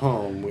 listeners at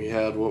home, we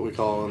had what we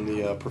call in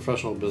the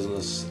professional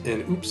business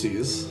an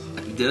oopsies.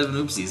 We did have an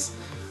oopsies.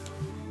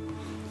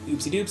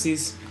 Oopsie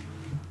doopsies.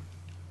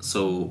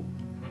 So,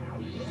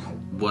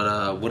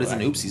 what is an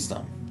oopsies,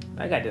 Dom?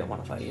 That guy didn't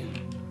want to fight you.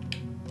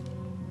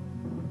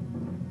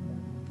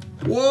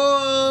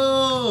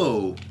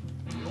 Whoa!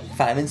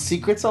 Finding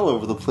secrets all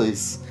over the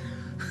place.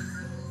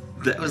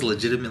 That was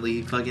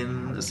legitimately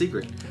fucking a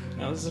secret.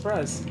 That was a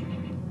surprise.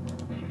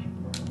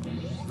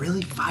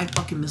 Really? 5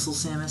 fucking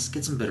missiles, Samus?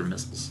 Get some better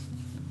missiles.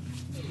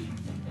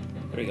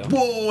 There we go.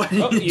 Whoa! I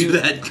didn't do you-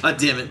 that. God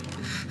damn it.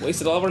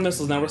 Wasted all of our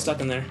missiles, now we're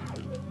stuck in there.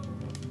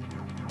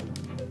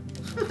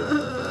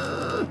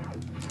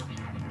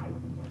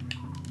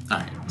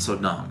 Alright, so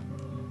Dom.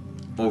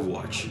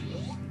 Overwatch.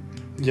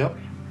 Yep.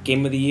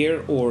 Game of the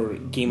year or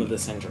game of the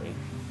century?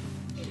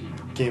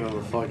 Game of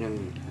the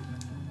fucking...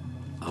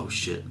 Oh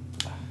shit.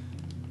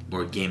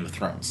 Or Game of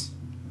Thrones.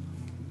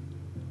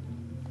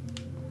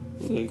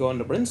 We're gonna go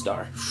into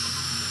Brinstar.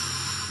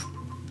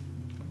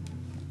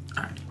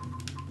 Alright.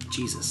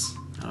 Jesus.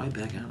 How do I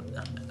back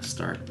out?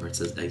 Start where it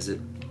says exit.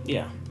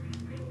 Yeah,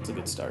 it's a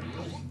good start.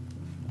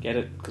 Get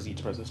it? Because you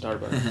press the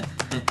start button.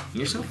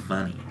 You're so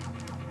funny.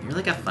 You're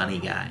like a funny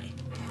guy.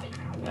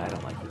 Yeah, I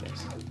don't like you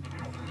guys.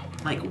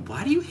 Mike,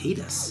 why do you hate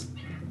us?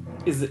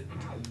 Is it...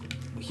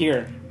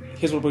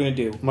 Here's what we're gonna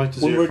do. Mike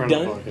is when your we're friend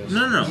done... of the podcast.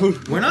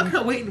 No. We're not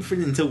gonna wait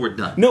until we're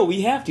done. No,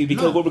 we have to,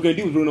 because No. what we're going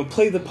to do is we're going to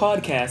play the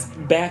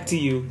podcast back to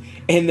you,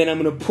 and then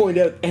I'm going to point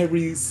out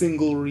every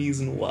single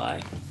reason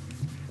why.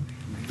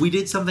 We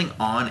did something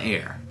on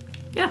air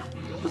Yeah.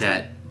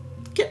 that...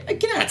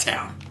 Get out of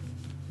town.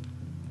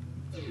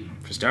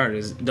 For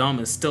starters, Dom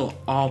is still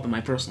all in my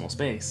personal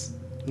space.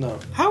 No.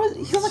 How is...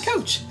 He's on the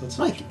couch. That's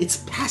Mike, it's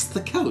past the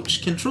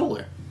couch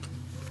controller.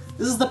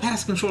 This is the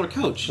past controller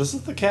couch. This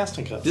is the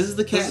casting couch. This is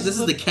the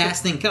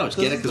casting couch.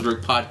 Get it? Because we're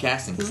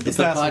podcasting. This is the It's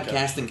the casting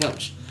podcasting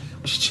couch.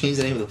 We should change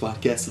the name of the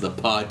podcast to the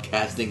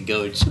podcasting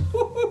coach.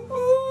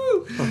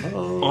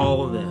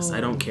 All of this, I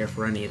don't care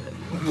for any of it.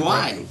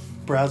 Why?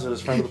 Browser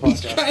is friend of the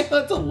He's podcast. trying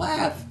not to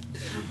laugh.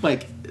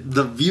 Like,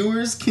 the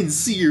viewers can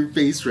see your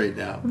face right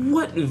now.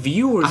 What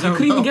viewers? I You don't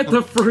couldn't even know. get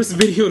the first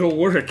video to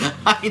work.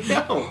 I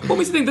know. What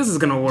makes you think this is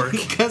gonna work?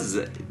 Because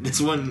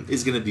this one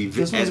is going to be...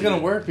 This one's gonna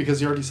work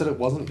because you already said it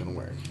wasn't gonna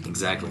work.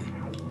 Exactly.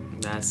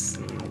 That's...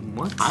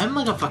 what? I'm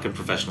like a fucking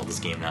professional at this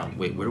game now.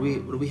 Wait, what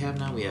do we have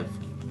now? We have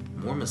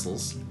more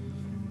missiles.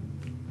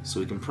 So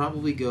we can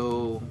probably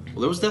go...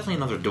 Well, there was definitely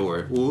another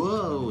door.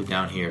 Whoa,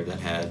 down here that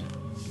had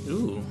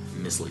Ooh.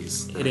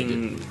 missiles. that I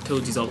Hitting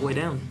toadies all the way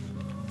down.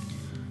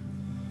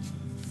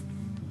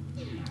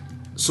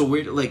 So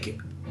we're like,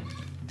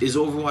 is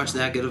Overwatch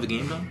that good of a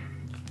game though?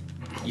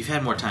 You've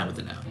had more time with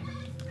it now.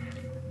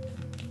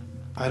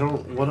 I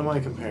don't... What am I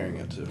comparing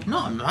it to? No,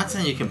 I'm not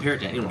saying you compare it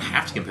to. You don't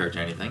have to compare it to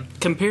anything.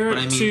 Compare But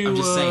it I mean, to... I'm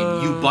just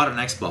saying you bought an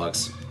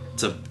Xbox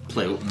to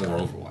play more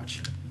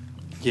Overwatch.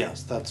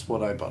 Yes, that's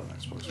what I bought an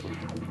Xbox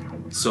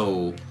for.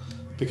 So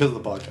Because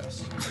of the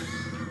podcast.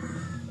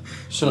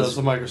 Shout out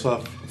to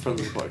Microsoft,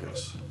 friends of the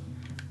podcast.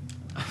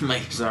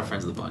 Microsoft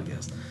friends of the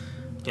podcast.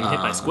 Getting hit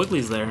by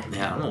squigglies there.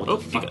 Yeah, I don't know what Oh,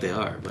 the you fuck got- they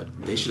are, but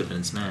they should have been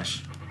in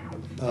Smash.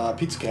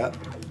 Pizza Cat.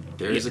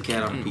 There is a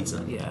cat on a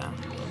pizza. Yeah.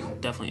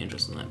 Definitely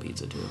interested in that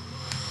pizza, too.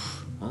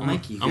 Well,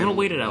 Mike, you I'm gonna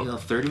wait it out. You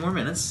got 30 more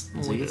minutes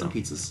until wait you it get some out.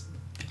 pizzas.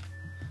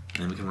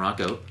 And then we can rock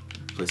out,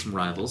 play some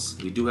Rivals.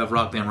 We do have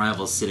Rock Band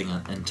Rivals sitting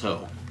in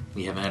tow.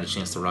 We haven't had a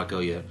chance to rock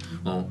out yet.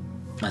 Well,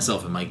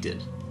 myself and Mike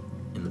did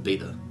in the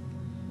beta.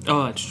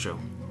 Oh, that's true.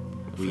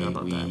 We forgot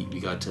about that. we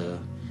got to.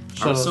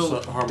 Shout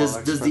out to Harmonix, does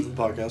friends of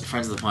the podcast.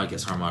 Friends of the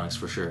podcast, Harmonix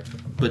for sure.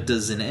 But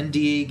does an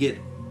NDA get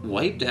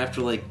wiped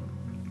after like?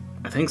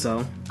 I think so.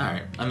 All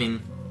right. I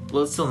mean,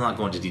 let's still not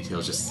go into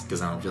details just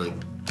because I don't feel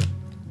like.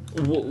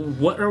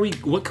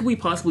 What could we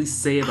possibly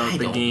say about I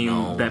the don't game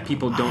know. that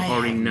people don't I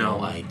already have know?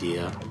 No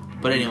idea.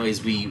 But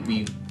anyways, we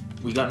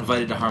got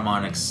invited to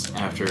Harmonix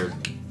after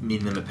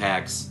meeting them at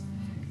PAX,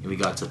 and we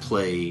got to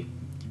play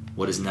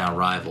what is now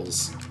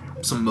Rivals,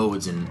 some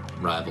modes in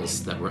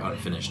Rivals that were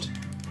unfinished,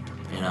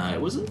 and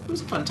it was a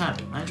fun time.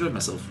 I enjoyed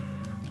myself.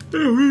 I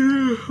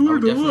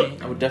would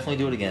definitely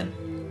do it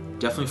again.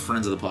 Definitely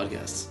friends of the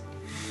podcast.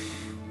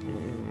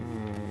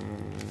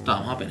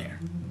 Tom, hop in here.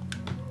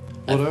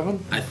 What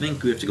happened? I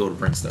think we have to go to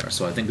Brinstar,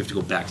 so I think we have to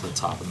go back to the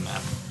top of the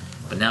map.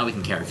 But now we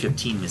can carry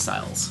 15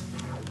 missiles.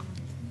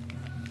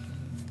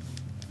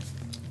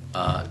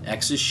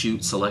 X's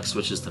shoot, select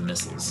switches to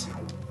missiles.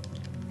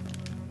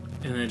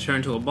 And then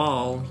turn to a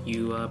ball,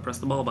 you press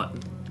the ball button.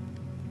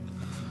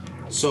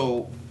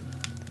 So,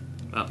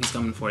 Oh, he's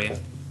coming for you.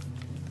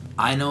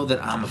 I know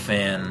that I'm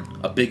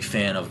a big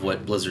fan of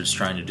what Blizzard's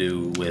trying to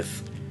do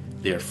with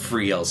their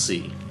free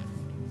LC,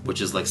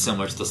 which is like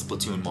similar to the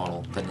Splatoon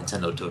model that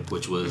Nintendo took,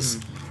 which was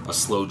a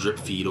slow drip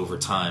feed over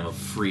time of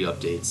free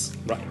updates.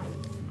 Right.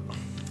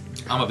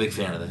 I'm a big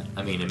fan of that.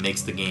 I mean, it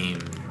makes the game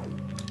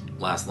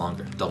last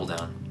longer. Double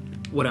down.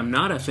 What I'm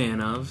not a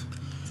fan of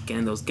is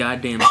getting those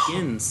goddamn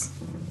skins.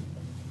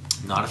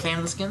 Not a fan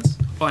of the skins?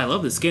 Oh, I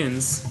love the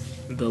skins.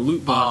 The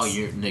loot Oh, box.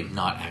 you're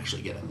not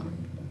actually getting them.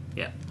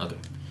 Yeah. Okay.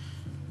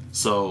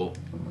 So,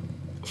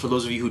 for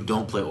those of you who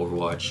don't play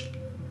Overwatch,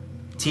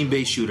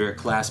 team-based shooter,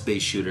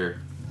 class-based shooter,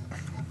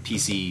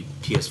 PC,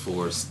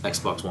 PS4s,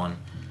 Xbox One,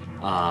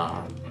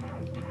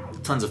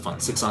 tons of fun.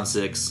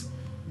 6-on-6.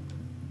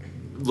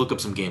 Look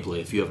up some gameplay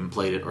if you haven't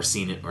played it or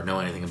seen it or know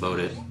anything about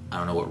it. I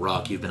don't know what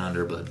rock you've been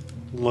under, but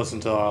Listen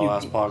to our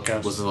last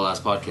podcast. listen to the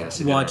last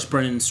podcast. Watch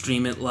Brennan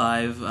stream it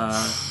live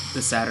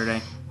this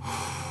Saturday.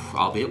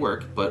 I'll be at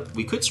work, but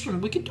we could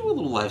stream. We could do a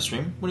little live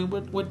stream.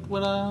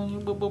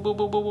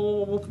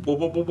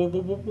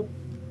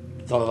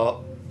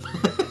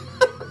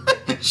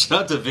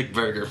 Shout out to Vic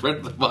Berger, friend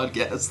of the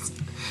podcast.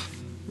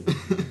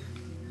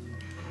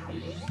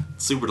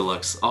 Super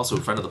Deluxe, also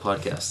a friend of the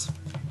podcast.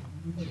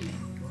 You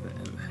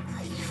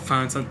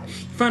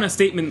found a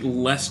statement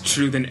less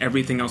true than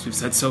everything else we've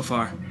said so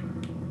far.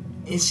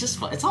 It's just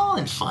fun. It's all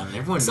in fun.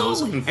 Everyone all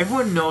knows. in-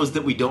 Everyone knows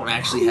that we don't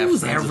actually have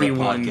Who's friends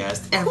everyone? of the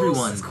podcast.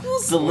 Everyone,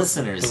 Who's- the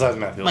listeners. Besides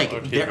Matthew Like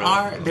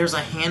Lillard, there's a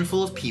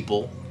handful of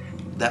people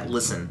that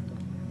listen,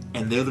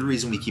 and they're the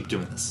reason we keep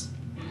doing this.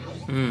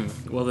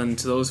 Well, then,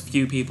 to those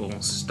few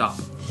people, stop.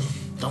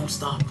 Don't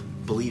stop.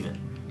 Believe it.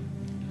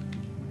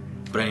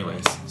 But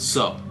anyways,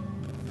 so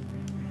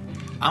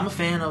I'm a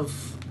fan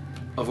of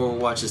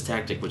Overwatch's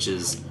tactic, which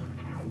is,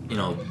 you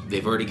know,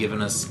 they've already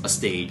given us a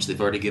stage,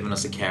 they've already given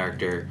us a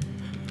character.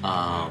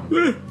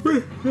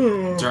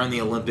 During the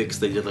Olympics,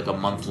 they did like a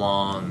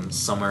month-long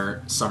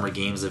summer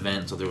games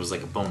event, so there was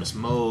like a bonus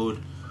mode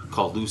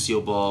called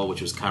Lucio Ball,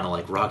 which was kind of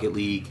like Rocket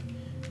League.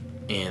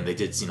 And they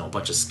did, you know, a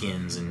bunch of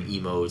skins and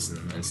emotes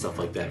and stuff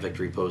like that,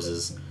 victory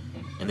poses.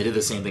 And they did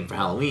the same thing for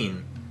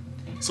Halloween.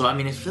 So, I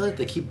mean, I feel like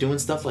they keep doing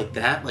stuff like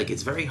that. Like,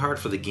 it's very hard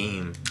for the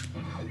game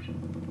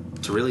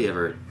to really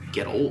ever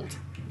get old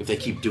if they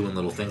keep doing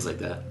little things like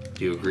that.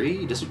 Do you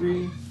agree?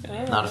 Disagree?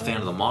 Not a fan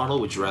of the model?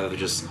 Would you rather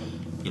just,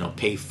 you know,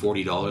 pay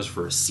 $40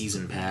 for a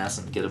season pass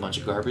and get a bunch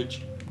of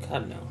garbage?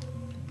 God, no.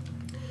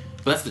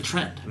 But that's the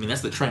trend. I mean,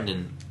 that's the trend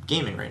in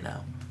gaming right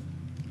now.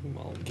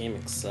 Well,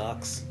 gaming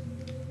sucks.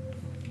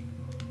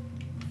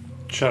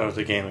 Shout out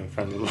to gaming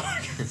friend of the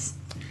podcast.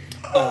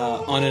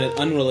 On an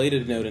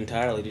unrelated note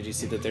entirely, did you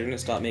see that they're going to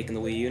stop making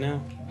the Wii U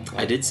now?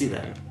 I did see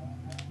that.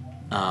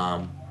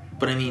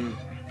 But I mean,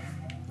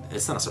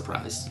 it's not a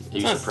surprise. Are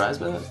you not- surprised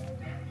by that?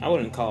 I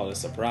wouldn't call it a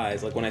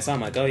surprise. Like, when I saw it,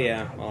 I'm like, oh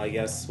yeah, well, I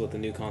guess with the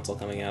new console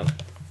coming out,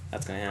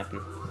 that's going to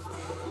happen.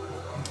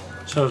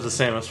 Shout out to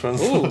Samus friends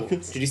of the Ooh,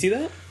 podcast. did you see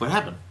that? What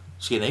happened?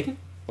 She get naked?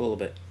 A little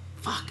bit.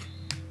 Fuck.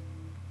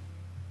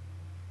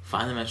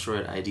 Find the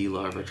Metroid ID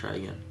larva, try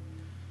again.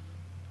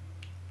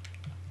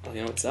 Oh,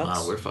 you know what sucks?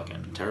 Wow, we're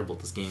fucking terrible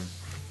at this game.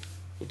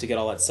 We have to get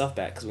all that stuff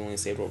back because we only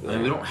saved over I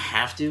mean, we don't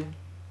have to.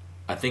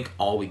 I think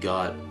all we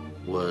got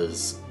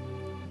was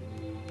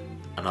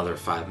another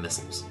 5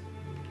 missiles.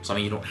 So, I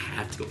mean, you don't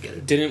have to go get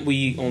it. Didn't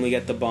we only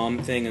get the bomb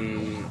thing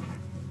and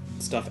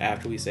stuff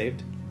after we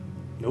saved?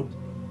 Nope.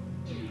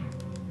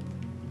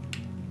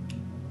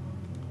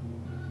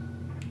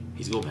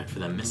 He's going back for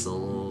them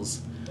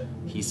missiles.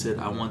 He said,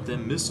 I want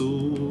them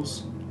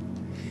missiles.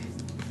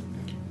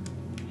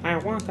 I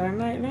want a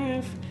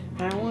nightlife.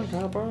 I want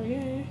a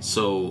burger.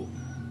 So,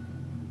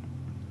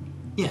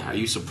 yeah, are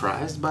you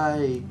surprised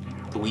by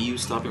the Wii U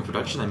stopping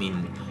production? I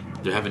mean,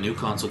 they have a new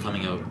console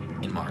coming out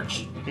in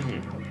March.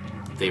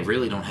 Mm-hmm. They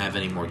really don't have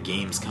any more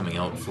games coming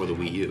out for the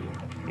Wii U.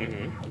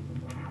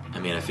 Mm-hmm. I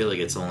mean, I feel like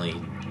it's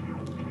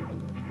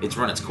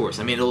run its course.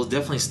 I mean, it'll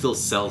definitely still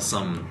sell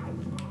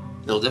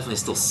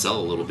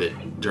a little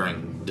bit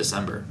during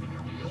December.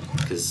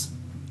 Because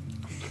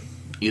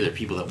either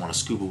people that want to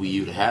scoop a Wii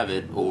U to have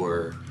it,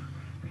 or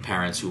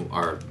parents who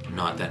are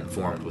not that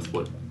informed with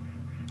what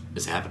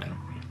is happening.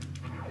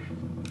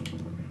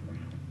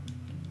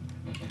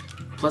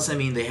 Plus, I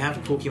mean, they have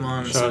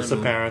Pokemon Shout Sun out and to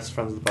Moon. parents,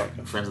 friends of the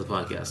podcast. Friends of the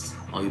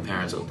podcast, all you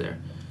parents out there.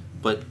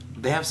 But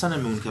they have Sun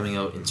and Moon coming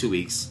out in 2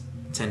 weeks,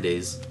 10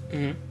 days.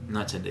 Mm-hmm.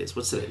 Not 10 days.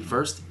 What's today?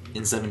 First?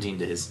 In 17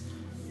 days.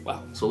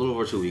 Wow. So a little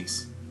over 2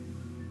 weeks.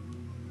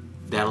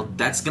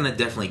 That's gonna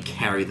definitely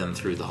carry them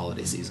through the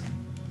holiday season.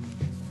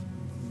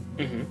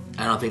 Mm-hmm.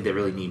 I don't think they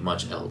really need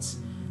much else.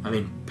 I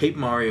mean, Paper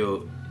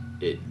Mario,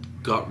 it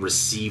got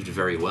received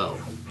very well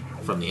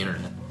from the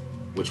internet,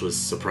 which was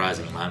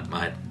surprising in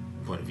my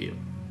point of view.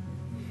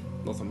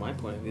 Well, from my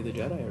point of view, the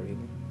Jedi are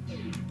evil.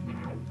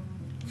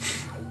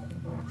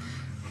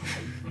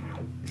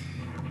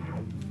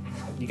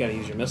 You gotta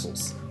use your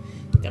missiles.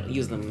 You gotta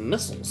use the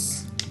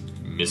missiles.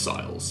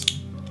 Missiles.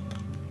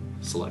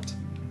 Select.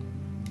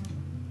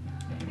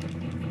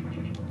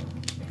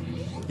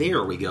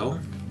 There we go.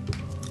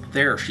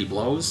 There she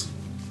blows.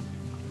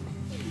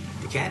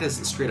 The cat is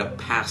straight up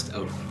passed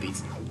out of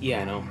these.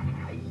 Yeah, I know.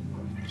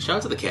 Shout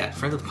out to the cat,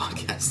 friend of the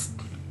podcast.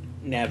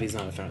 Navi's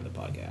not a friend of the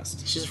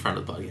podcast. She's a friend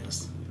of the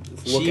podcast.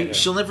 Look at her.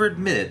 She'll never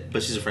admit it,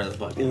 but she's a friend of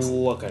the podcast.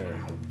 Look at her.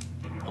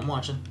 I'm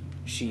watching.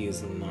 She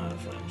is not a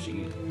friend.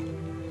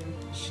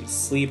 She's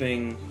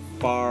sleeping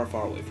far,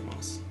 far away from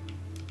us.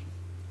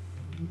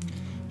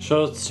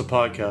 Shout out to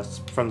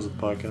podcasts, friends of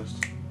the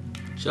podcast.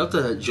 Shout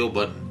out to Joe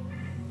Budden.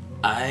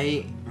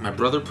 My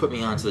brother put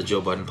me onto the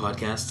Joe Budden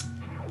podcast.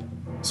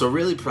 So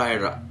really prior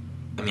to,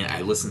 I mean,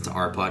 I listened to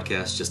our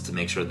podcast just to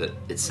make sure that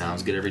it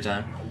sounds good every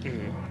time.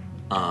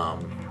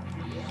 Mm-hmm.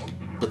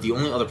 But the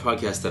only other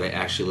podcast that I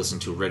actually listen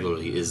to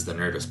regularly is the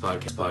Nerdist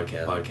podcast.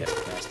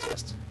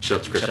 Shout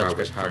out to Chris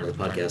Hardwick, part of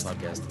the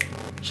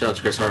podcast. Shout out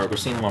to Chris Hardwick. We're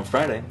seeing him on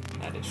Friday.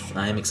 That is true.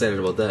 I am excited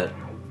about that.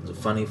 He's a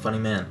funny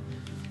man.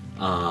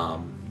 But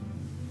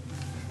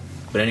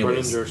Brennan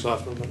anyways, jerks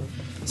off for a minute.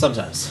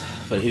 sometimes.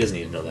 But he doesn't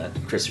need to know that.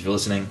 Chris, if you're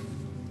listening,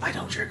 I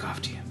don't jerk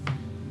off to you.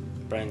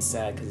 Brian's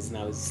sad because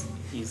now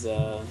he's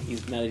now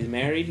that he's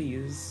married.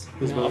 He's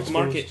He's now been off the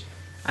market. exposed.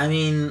 I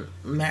mean,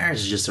 marriage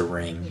is just a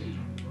ring.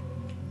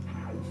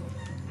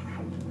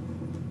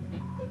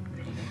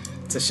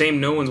 It's a shame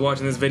no one's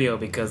watching this video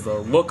because the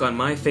look on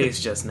my face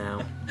just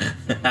now.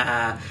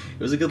 It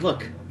was a good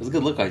look. It was a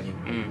good look on you.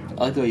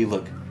 I like the way you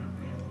look.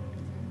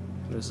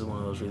 This is one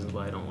of those reasons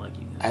why I don't like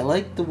you guys. I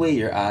like the way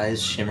your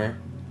eyes shimmer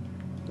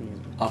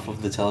off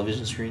of the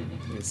television screen.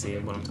 You can see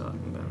what I'm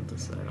talking about.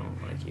 This I don't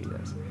like you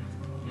guys.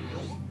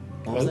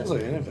 What I was didn't that?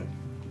 say anything.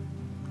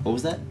 What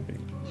was that?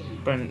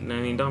 Brian,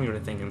 I mean, Dom, you were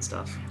thinking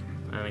stuff.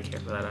 I didn't care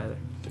for that either.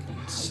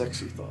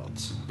 Sexy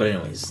thoughts. But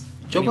anyways,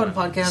 Joe Budden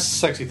podcast.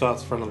 Sexy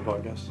thoughts, friend of the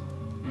podcast.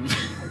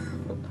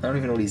 I don't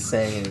even know what he's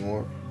saying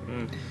anymore.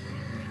 Mm.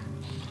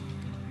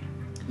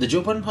 The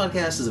Joe Budden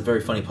podcast is a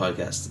very funny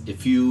podcast.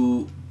 If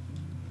you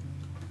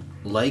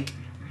like,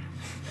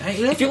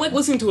 If you like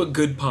listening to a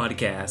good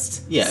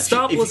podcast, yeah,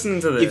 stop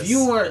listening to this. If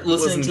you are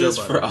listening to Joe this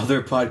for Budden.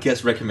 other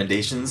podcast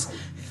recommendations,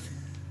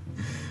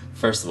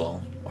 first of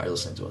all, why are you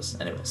listening to us?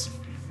 Anyways,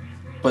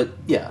 but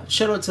yeah,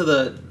 shout out to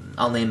the.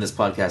 I'll name this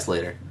podcast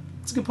later.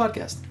 It's a good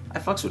podcast. I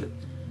fucks with it.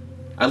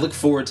 I look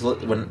forward to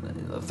when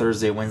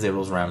Thursday, Wednesday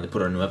rolls around. They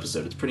put out a new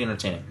episode. It's pretty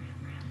entertaining.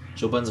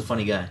 Joe Budden's a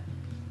funny guy.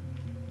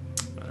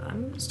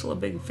 I'm still a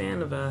big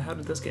fan of How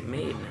Did This Get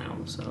Made now,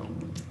 so...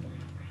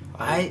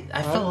 I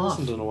fell off.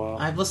 listened in a while.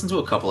 I've listened to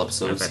a couple In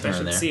episodes fact, here I and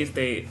should there. see if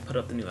they put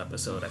up the new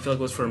episode. I feel like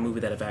it was for a movie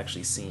that I've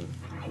actually seen.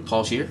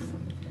 Paul Scheer,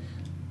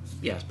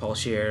 Yes, Paul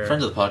Scheer.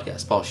 friend of the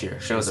podcast. Paul Scheer.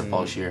 Shout out to Jason-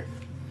 Paul Scheer.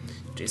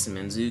 Jason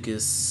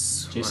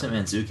Mantzoukas. Jason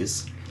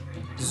Mantzoukas.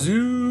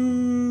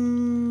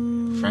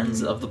 Zoo.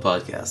 Friends of the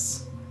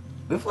podcast.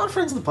 We have a lot of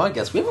friends of the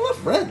podcast. We have a lot of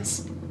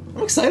friends.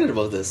 I'm excited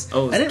about this.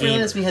 Oh, I didn't Gamer.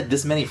 realize we had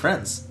this many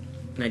friends.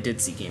 And I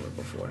did see Gamer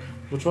before.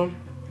 Which one?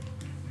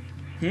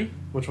 Hmm?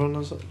 Which one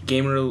is it?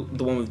 Gamer,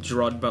 the one with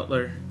Gerard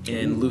Butler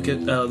and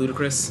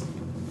Ludacris.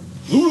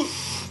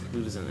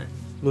 Luda's in it.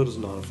 Luda's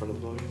not a friend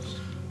of the podcast.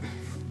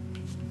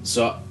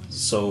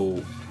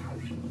 So,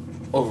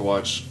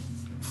 Overwatch,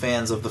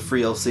 fans of the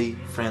free LC,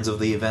 fans of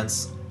the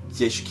events,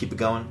 they should keep it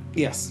going.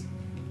 Yes.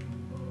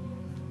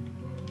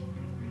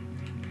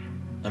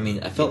 I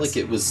mean, I felt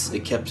Yes.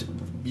 like it kept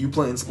you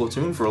playing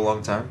Splatoon for a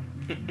long time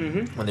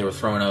Mm-hmm. when they were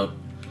throwing out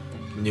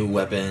new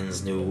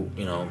weapons, new,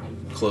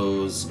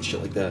 clothes, and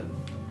shit like that.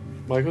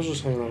 Michael's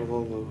just hanging out with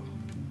all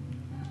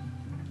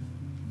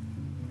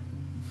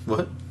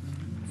What?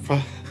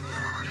 the...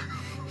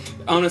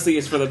 Honestly,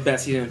 it's for the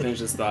best he didn't finish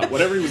his thought.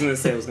 Whatever he was going to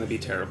say was going to be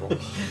terrible.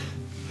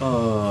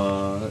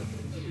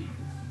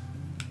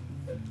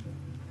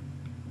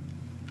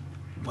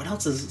 What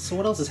else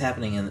is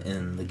happening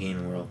in the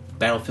gaming world?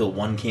 Battlefield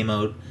 1 came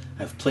out.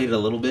 I've played it a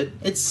little bit.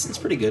 It's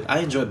pretty good. I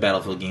enjoy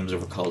Battlefield games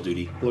over Call of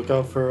Duty. Look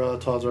out for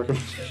Todd's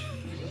recommendation.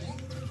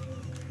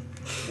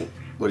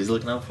 What he's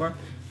looking out for?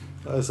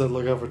 I said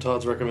look out for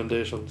Todd's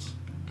recommendations.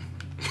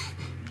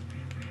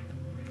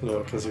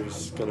 Because he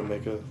was going to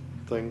make a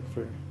thing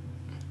for...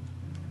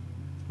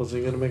 Was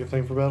he going to make a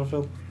thing for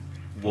Battlefield?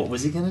 What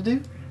was he gonna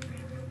do?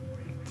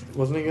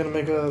 Wasn't he gonna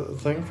make a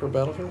thing for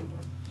Battlefield?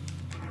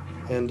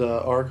 And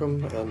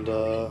Arkham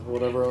and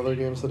whatever other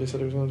games that he said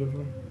he was gonna do for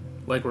him?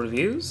 Like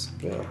reviews?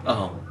 Yeah.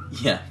 Oh,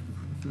 yeah.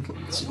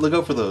 Look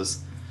out for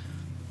those.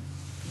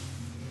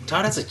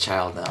 Todd has a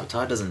child now.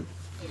 Todd is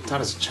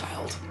a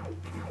child.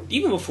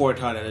 Even before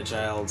Todd had a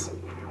child.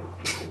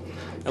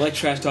 I like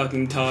trash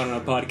talking Todd on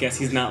a podcast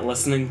he's not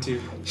listening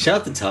to.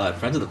 Shout out to Todd,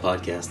 friend of the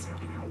podcast.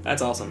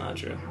 That's also not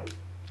true.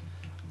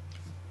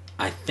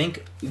 I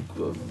think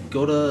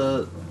go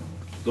to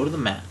the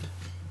map.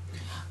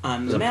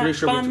 On the I'm map, pretty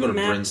sure we have on to go the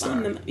to map, Brinstar.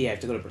 on the yeah, I have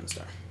to go to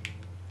Brinstar.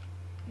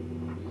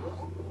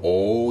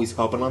 Oh, he's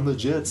hopping on the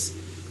jets.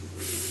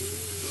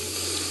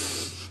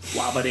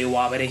 Wobbity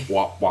wobbity.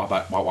 Wop wop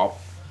wop wop.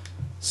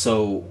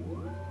 So,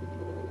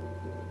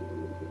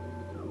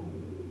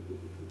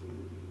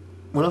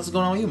 what else is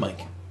going on with you, Mike?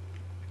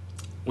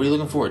 What are you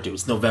looking forward to?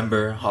 It's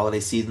November, holiday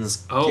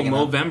season's Oh, kicking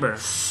up.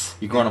 Movember.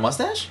 You growing a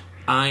mustache?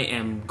 I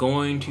am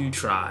going to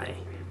try.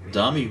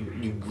 Dom,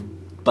 you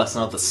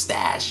busting out the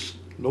stash.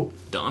 Nope.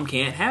 Dom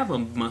can't have a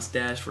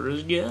mustache for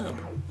his job.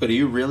 But are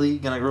you really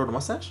gonna grow a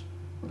mustache?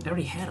 I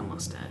already had a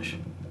mustache.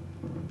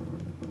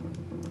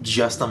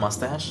 Just a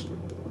mustache?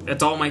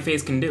 That's all my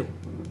face can do.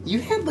 You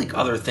had like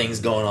other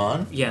things going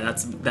on. Yeah, that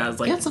was You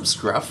like had some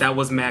scruff. that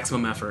was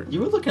maximum effort.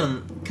 You were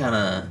looking kind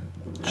of.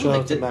 I Shout out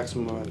liked to it.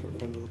 Maximum Effort.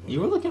 You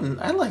were looking.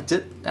 I liked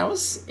it. I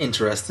was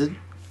interested.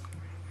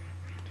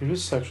 He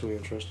was sexually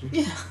interested.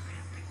 Yeah.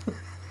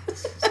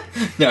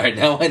 All right,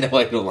 now I know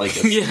I don't like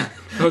it. Yeah.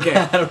 Okay.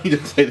 I don't need to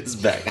play this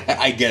back.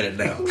 I get it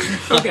now.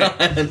 Okay.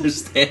 I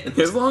understand.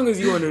 As long as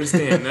you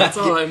understand, that's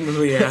all I'm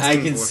really asking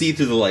I can for. see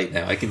through the light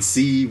now. I can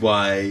see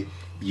why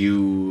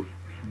you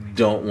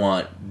don't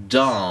want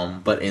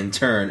Dom, but in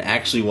turn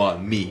actually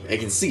want me. I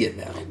can see it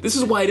now. This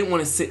is why I didn't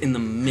want to sit in the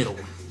middle.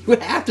 You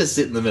have to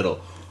sit in the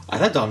middle. I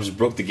thought Dom just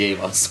broke the game.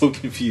 I was so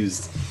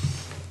confused.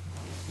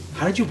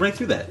 How did you break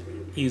through that?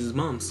 He uses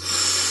mums.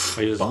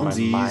 I used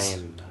Bumsies. my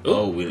mind.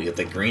 Oh, we got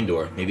the green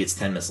door. Maybe it's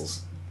 10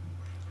 missiles.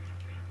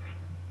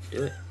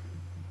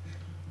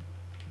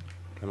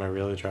 Am I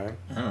really trying?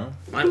 I don't know.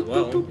 Might as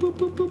well.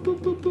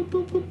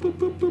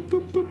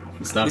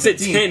 It's not You said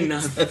 15. 10,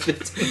 not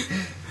 15.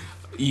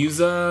 Use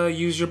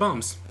your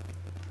bombs.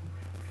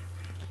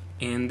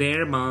 In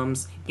their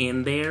bombs,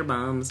 in their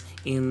bombs,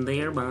 in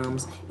their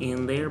bombs,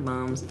 in their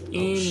bombs,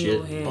 in shit.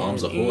 your head,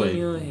 Bombs ahoy. in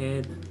your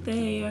head,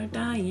 they are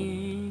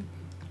dying.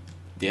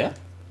 Yeah.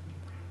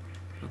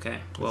 Okay,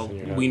 well, So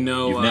you're we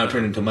know You've now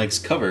turned into Mike's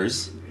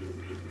covers.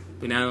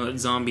 we now know that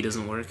zombie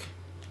doesn't work.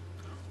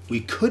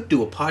 We could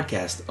do a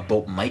podcast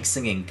about Mike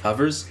singing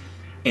covers,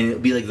 and it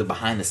would be like the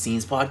behind the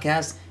scenes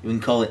podcast. We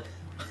can call it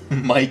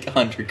Mike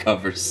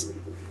Undercovers.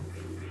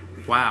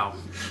 Wow.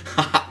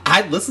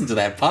 I'd listen to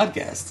that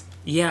podcast.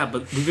 Yeah,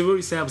 but we've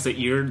already established that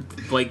you're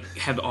like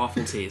have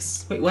awful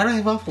taste. Wait, why do I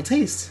have awful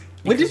taste?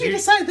 When Because did you you're-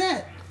 decide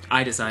that?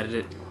 I decided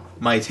it.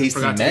 My taste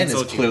in Forgot to men is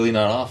insult you. clearly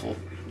not awful.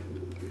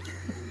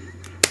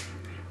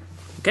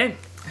 Okay,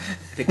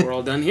 I think we're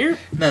all done here.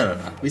 No.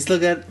 We still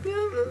got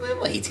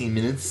 18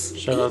 minutes.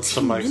 Shout out to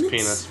 18 Mike's minutes?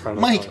 penis. Friend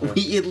of Mike, the podcast.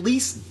 we at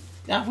least...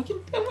 we can,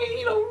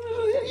 you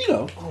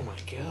know. Oh my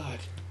god.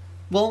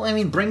 Well, I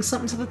mean, bring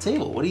something to the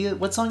table.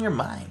 What's on your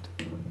mind?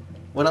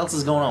 What else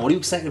is going on? What are you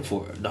excited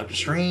for? Doctor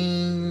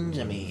Strange?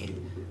 I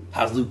mean,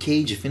 how's Luke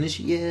Cage? You finished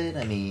it yet?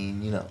 I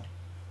mean, you know.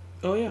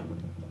 Oh yeah.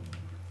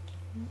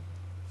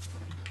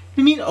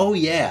 You mean, oh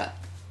yeah.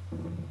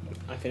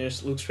 I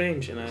finished Luke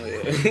Strange and I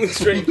Luke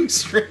Strange. Luke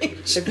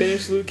Strange. I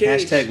finished Luke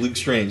Cage. Hashtag Luke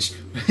Strange.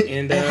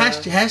 And,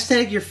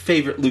 hashtag your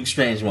favorite Luke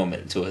Strange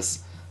moment to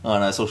us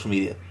on social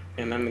media.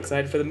 And I'm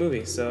excited for the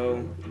movie,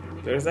 so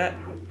there's that.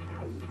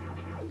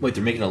 Wait,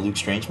 they're making a Luke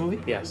Strange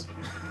movie? Yes.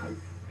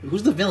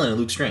 Who's the villain in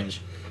Luke Strange?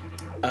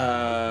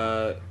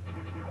 Cotton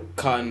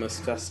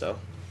Mephisto.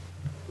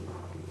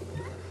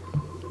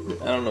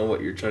 I don't know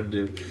what you're trying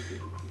to do.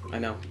 I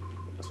know.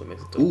 That's what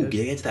makes it Ooh, good.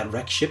 get to that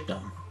wrecked ship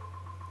dome.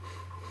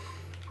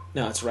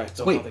 No, it's right.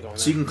 So Wait, they're going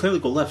so you there. can clearly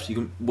go left. You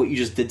can what you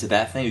just did to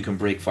that thing. You can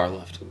break far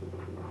left.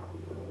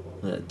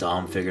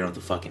 Dom figuring out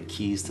the fucking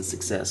keys to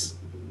success.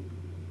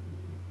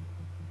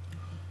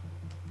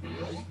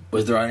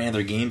 Was there any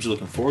other games you're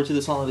looking forward to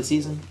this holiday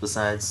season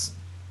besides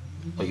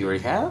what you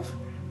already have?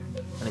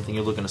 Anything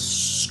you're looking to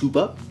scoop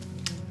up?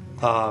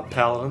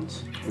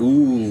 Paladins.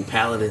 Ooh,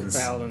 Paladins.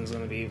 Paladin's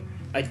gonna be.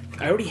 I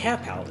already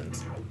have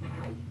Paladins.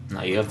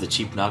 No, you have the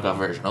cheap knockoff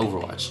version,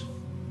 Overwatch.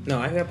 No,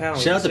 I have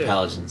Paladins. Shout out to too.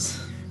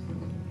 Paladins.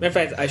 Matter of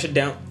fact, I should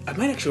I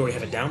might actually already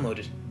have it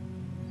downloaded.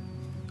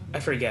 I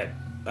forget.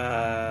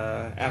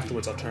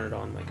 Afterwards, I'll turn it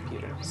on my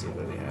computer and see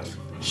what we have.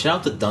 Shout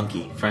out to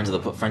Donkey, friend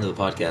of the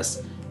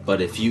podcast.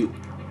 But if you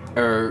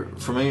are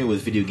familiar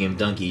with video game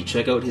Donkey,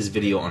 check out his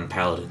video on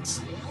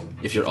Paladins.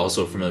 If you're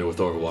also familiar with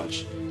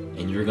Overwatch,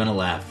 and you're gonna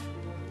laugh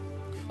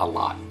a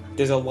lot.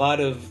 There's a lot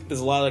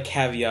of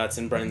caveats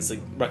in Brendan's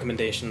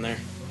recommendation there.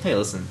 Hey,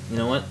 listen, you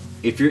know what?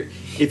 If you're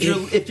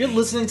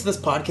listening to this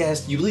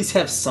podcast, you at least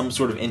have some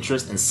sort of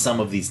interest in some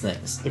of these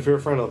things. If you're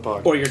a friend of the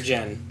podcast. Or you're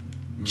Jen.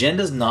 Jen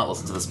does not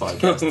listen to this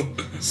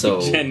podcast,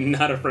 so Jen,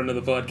 not a friend of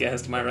the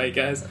podcast. Am I right,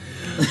 guys?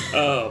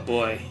 Oh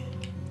boy.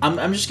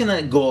 I'm just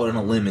gonna go out on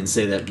a limb and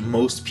say that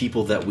most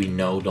people that we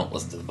know don't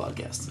listen to the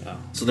podcast. Oh.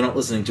 So they're not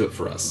listening to it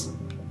for us.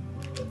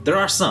 There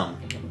are some.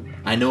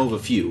 I know of a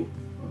few,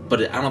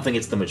 but I don't think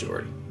it's the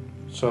majority.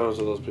 Shout out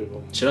to those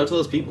people. Shout out to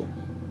those people.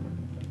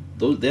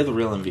 They're the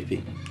real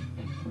MVP.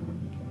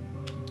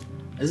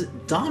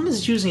 Dom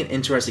is using an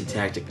interesting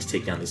tactic to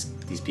take down these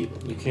people.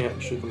 You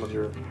can't shoot them with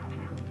your...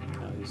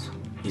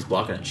 He's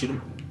blocking it. Shoot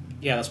him.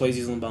 Yeah, that's why he's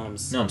using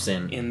bombs. No, I'm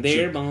saying... In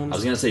their shoot. bombs. I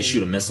was going to say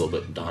shoot a missile,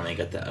 but Dom ain't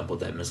got that about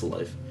that missile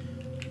life.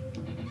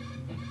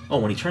 Oh,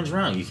 when he turns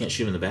around, you can't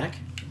shoot him in the back?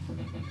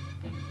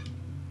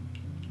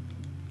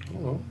 I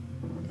don't know.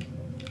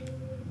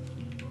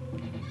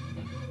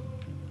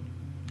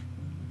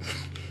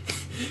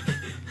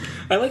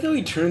 I like how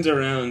he turns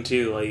around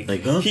too.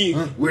 Like, huh? He,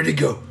 Huh? Where'd he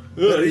go?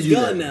 he's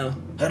gone now.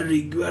 How did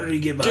he get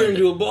behind Turned it?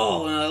 into a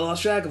ball, and I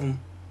lost track of him.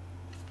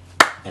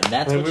 And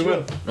that's And what we you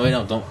win. No, wait,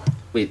 no, don't.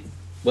 Wait,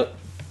 what?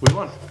 We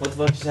won. What the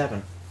fuck just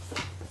happened?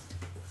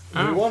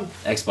 Oh. We won.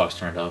 Xbox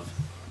turned off,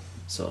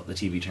 so the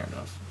TV turned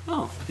off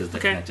Oh, because they're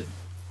okay. connected.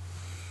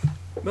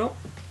 Well,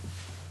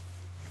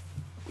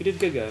 We did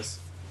good, guys.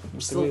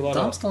 Still, we lot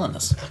Dom's of- still in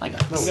this. I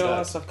got We this. got a lot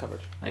of stuff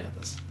covered. I got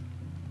this.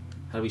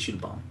 How do we shoot a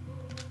bomb?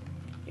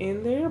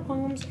 In their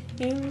bombs.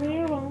 In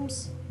their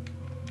bombs.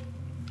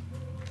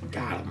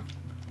 Got him.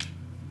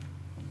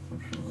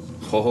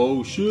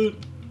 Oh shit!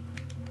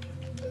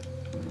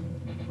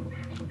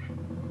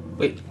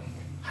 Wait,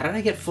 how did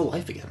I get full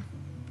life again?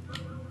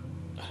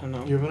 I don't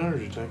know. You have an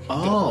energy tank.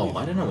 Oh,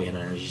 I didn't know we had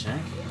an energy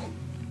tank.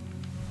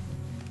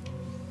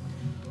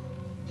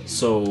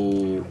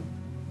 So,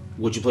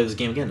 would you play this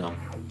game again, Dom?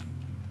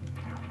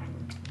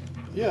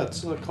 Yeah,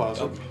 it's a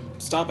classic. Oh,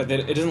 stop it.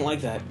 It isn't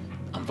like that.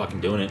 I'm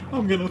fucking doing it.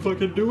 I'm gonna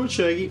fucking do it,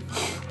 Shaggy.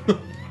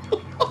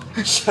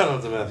 Shout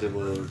out to Matthew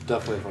Lillard.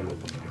 Definitely fun to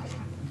play.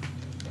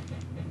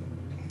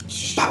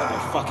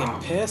 I'm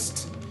fucking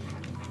pissed.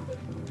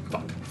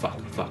 Fuck.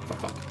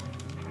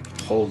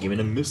 Oh, give me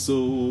the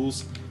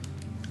missiles.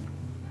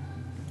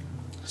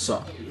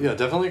 So, Yeah,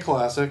 definitely a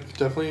classic.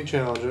 Definitely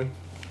challenging.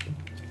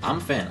 I'm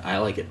a fan. I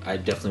like it. I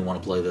definitely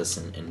want to play this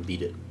and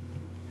beat it.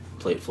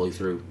 Play it fully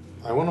through.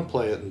 I want to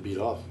play it and beat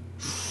off.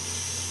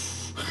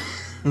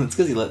 It's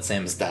because he let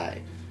Samus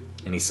die,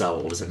 and he saw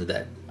what was under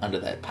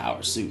that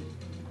power suit.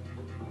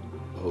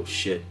 Oh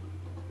shit!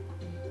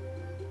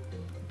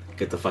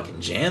 Get the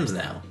fucking jams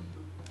now.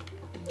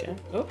 Okay.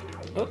 Oh,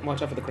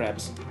 watch out for the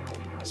crabs.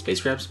 Space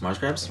crabs, Mars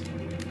crabs.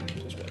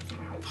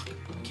 Fuck,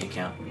 can't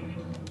count.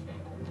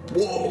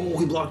 Whoa,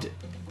 he blocked it.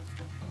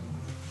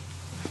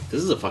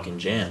 This is a fucking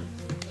jam.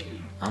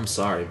 I'm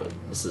sorry, but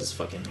this is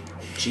fucking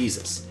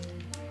Jesus.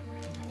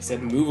 He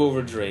said, "Move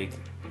over, Drake.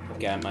 I've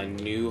got my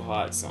new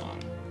hot song."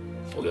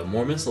 We got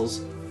more missiles.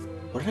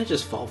 What did I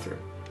just fall through?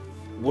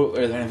 What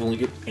are there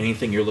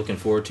anything you're looking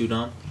forward to,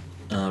 Dom?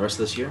 Rest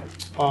of this year?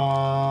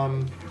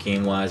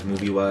 Game wise,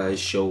 movie wise,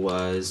 show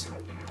wise.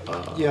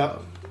 Yeah,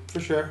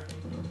 for sure.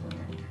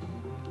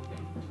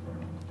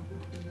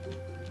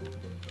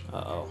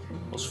 Uh-oh.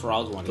 Those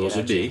frogs want to Those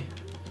get would at you. be.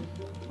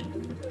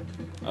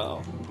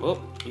 Uh-oh.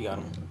 Oh, you got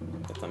him.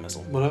 Got the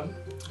missile. Whatever.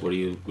 What are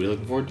you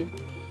looking forward to?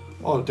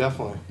 Oh,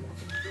 definitely.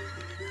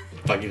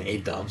 Fucking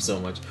hate Dom so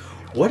much.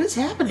 What is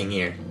happening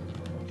here?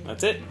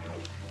 That's it.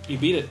 You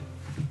beat it.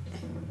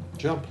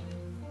 Jump.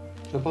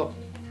 Jump up.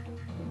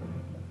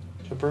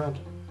 Jump around.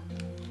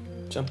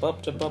 Jump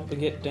up, and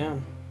get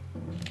down.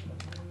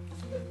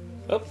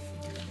 Oh,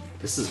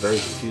 This is very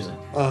confusing.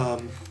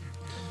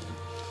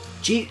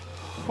 Gee,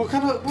 What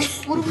kind of...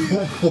 What are we...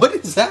 what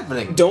is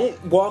happening?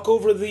 don't walk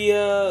over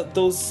the,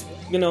 those,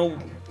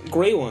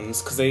 gray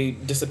ones, because they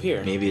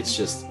disappear. Maybe it's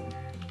just...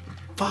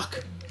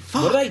 Fuck.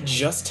 What did I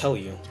just tell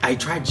you? I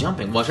tried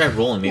jumping. Well, I tried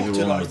rolling. Maybe What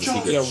did rolling I was the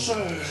just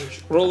secret.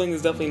 say? Rolling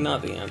is definitely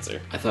not the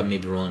answer. I thought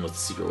maybe rolling was the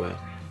secret way.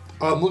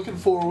 I'm looking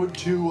forward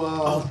to...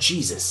 Oh,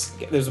 Jesus.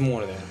 Yeah, there's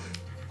more there.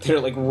 They're,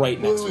 like, right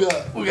next to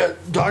it. we got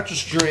Doctor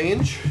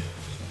Strange.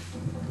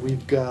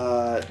 We've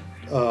got...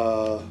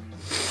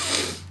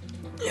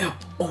 Yeah.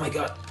 Oh, my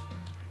God.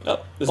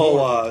 Oh, there's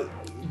more.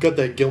 Got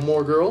that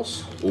Gilmore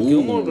Girls. Ooh.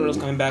 Gilmore Girls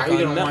coming back Are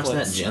you on gonna watch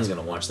that? Netflix. Jen's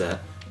gonna watch that.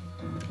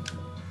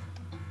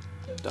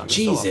 Damn, it's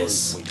still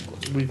Jesus.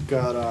 uploading. We've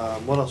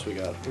got... what else we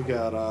got? We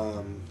got...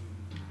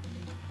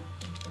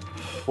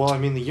 Well, I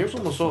mean, the year's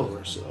almost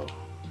over, so...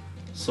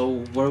 So,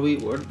 what are the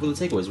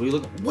takeaways? What are you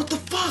looking... What the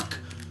fuck?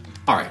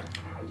 Alright.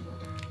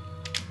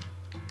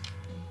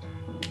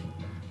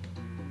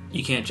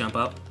 You can't jump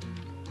up.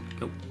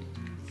 Nope.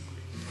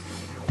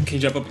 Can you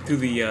jump up through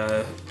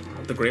the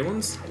gray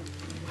ones?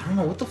 I don't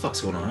know what the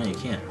fuck's going on. You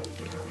can't.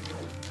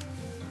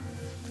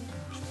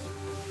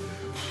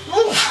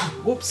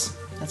 Whoops.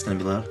 That's gonna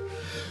be loud.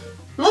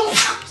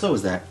 So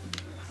is that.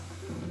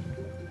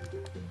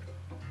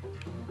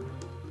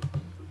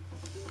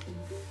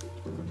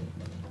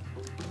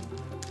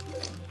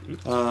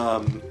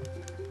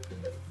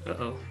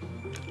 Uh-oh.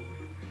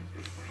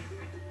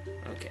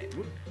 Okay.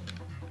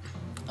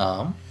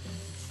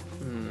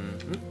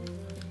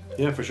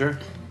 Yeah, for sure.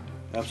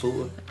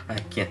 Absolutely. I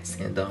can't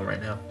stand Dom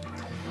right now.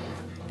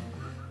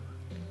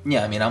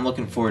 Yeah, I mean, I'm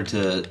looking forward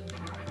to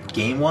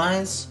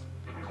game-wise,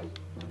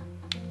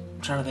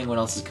 trying to think what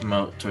else has come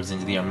out towards the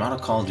end of the year. I'm not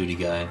a Call of Duty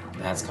guy.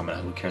 That's coming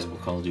out. Who cares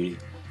about Call of Duty?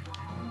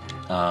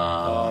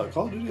 Call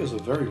of Duty has a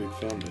very big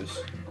fan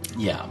base.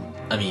 Yeah,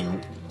 I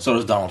mean, so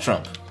does Donald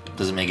Trump.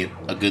 Does it make it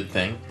a good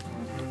thing?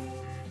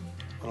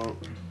 I don't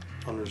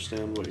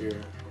understand what you're...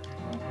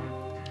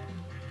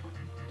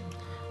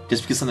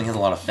 Just because something has a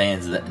lot of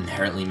fans, does that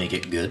inherently make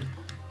it good?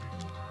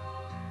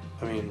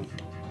 I mean,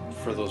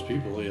 for those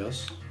people,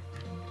 yes.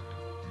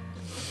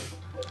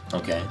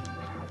 Okay.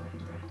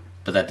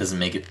 But that doesn't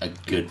make it a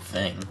good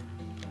thing.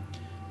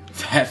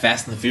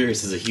 Fast and the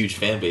Furious is a huge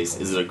fan base.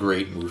 Is it a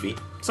great movie?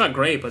 It's not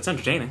great, but it's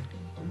entertaining.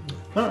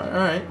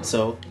 Alright,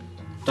 so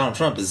Donald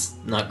Trump is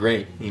not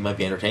great. He might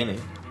be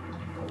entertaining.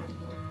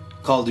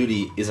 Call of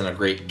Duty isn't a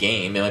great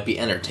game. It might be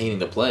entertaining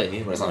to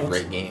play, but it's not a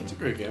great game. It's a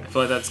great game. I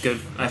feel like that's good.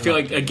 I feel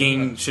like a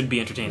game should be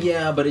entertaining.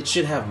 Yeah, but it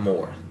should have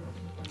more.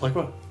 Like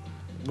what?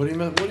 What do you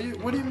mean?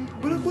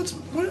 What's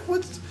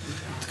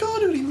Call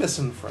of Duty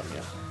missing from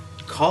you?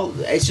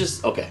 It's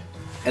just, okay.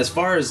 As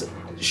far as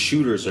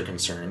shooters are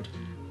concerned,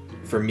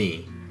 for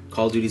me,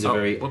 Call of Duty is a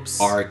very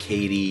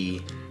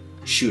arcadey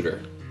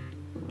shooter.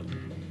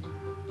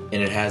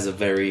 And it has a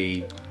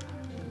very,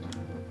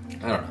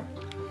 I don't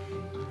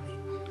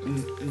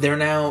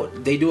know.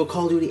 They do a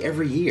Call of Duty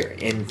every year,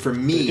 and for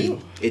me,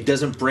 it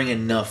doesn't bring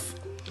enough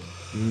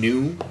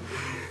new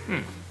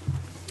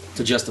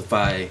to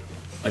justify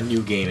a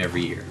new game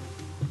every year.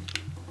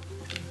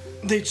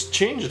 They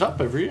change it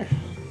up every year.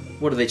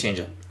 What do they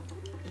change up?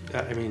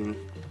 I mean,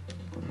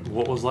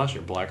 what was last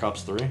year? Black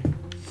Ops 3?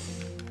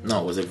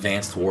 No, it was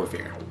Advanced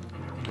Warfare.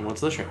 And what's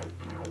this year?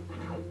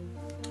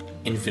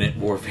 Infinite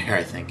Warfare,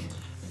 I think.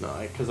 No,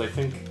 because I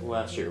think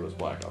last year was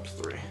Black Ops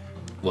 3.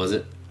 Was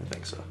it? I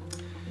think so.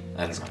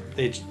 I don't know.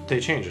 They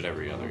change it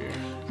every other year.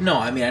 No,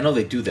 I mean, I know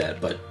they do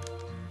that, but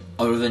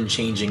other than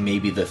changing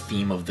maybe the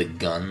theme of the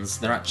guns,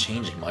 they're not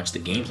changing much. The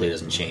gameplay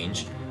doesn't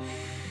change.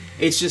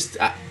 It's just...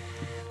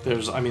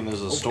 There's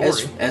a story.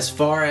 As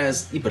far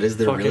as... But is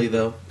there really,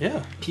 though?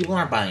 Yeah. People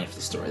aren't buying it for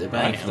the story. They're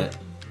buying it for the...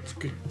 It's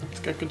good. It's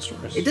got good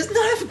stories. It does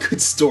not have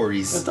good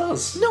stories. It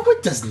does. No,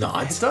 it does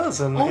not. It does.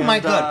 And, oh my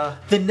god.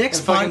 The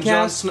next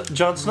podcast...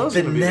 Jon Snow's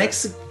the gonna be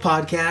next there.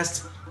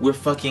 podcast, we're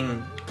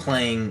fucking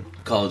playing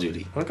Call of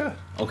Duty. Okay.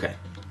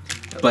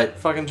 But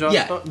fucking Jon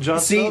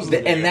see, Snow's in the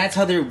and game. that's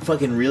how they're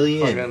fucking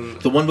really in.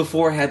 The one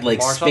before had like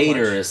Marshawn Spader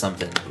Lynch. or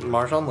something.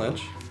 Marshawn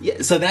Lynch.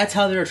 Yeah, so that's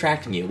how they're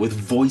attracting you with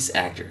voice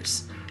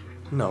actors.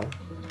 No.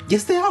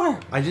 Yes, they are.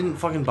 I didn't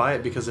fucking buy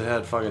it because it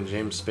had fucking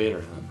James Spader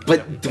in it.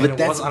 But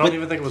I don't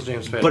even think it was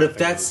James Spader. But I if think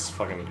that's it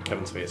was fucking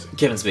Kevin Spacey.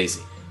 Kevin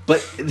Spacey.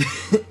 But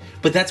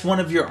but that's one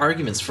of your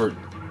arguments for.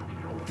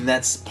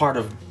 That's part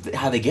of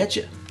how they get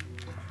you.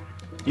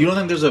 You don't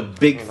think there's a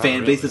big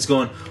fan base that's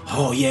going,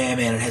 oh yeah,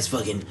 man, it's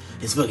fucking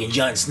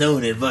Jon Snow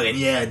and fucking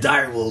yeah,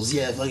 direwolves,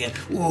 yeah, fucking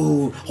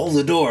ooh, hold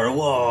the door,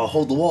 whoa,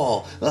 hold the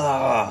wall,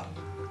 ah,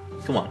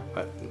 come on.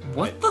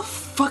 What the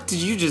fuck did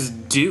you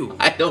just do?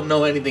 I don't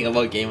know anything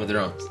about Game of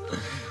Thrones.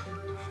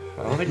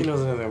 I don't think he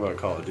knows anything about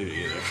Call of Duty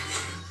either.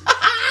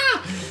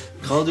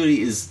 Call of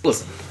Duty is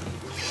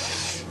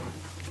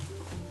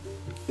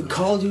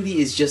Call of Duty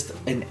is just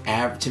an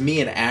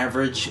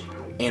average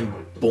and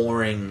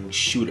boring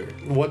shooter.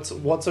 What's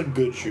a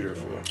good shooter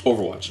for you?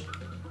 Overwatch.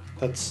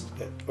 That's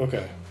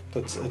okay.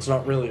 It's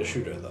not really a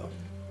shooter though.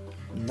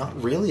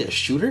 Not really a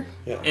shooter?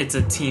 Yeah. It's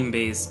a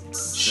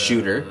team-based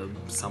shooter.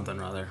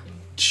 Something or other.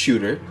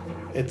 Shooter.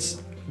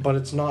 But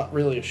it's not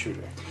really a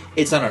shooter.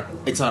 It's not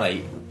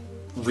a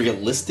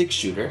realistic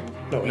shooter.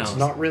 No, it's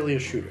not really a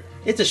shooter.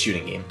 It's a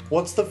shooting game.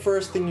 What's the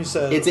first thing you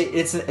said?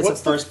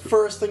 What's the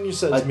first thing you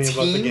said to me about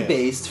the game?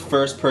 Team-based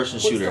first-person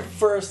shooter. What's the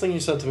first thing you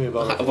said to me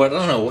about it? I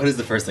don't know. What is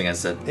the first thing I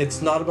said?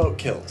 It's not about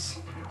kills.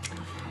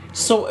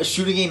 So a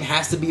shooting game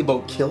has to be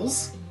about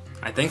kills?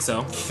 I think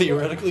so.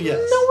 Theoretically, yes.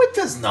 No, it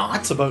does not.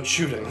 It's about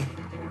shooting.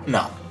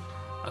 No.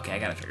 Okay, I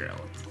gotta figure it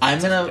out. I'm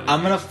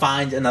gonna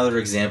find another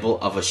example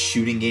of a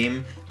shooting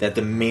game that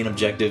the main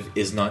objective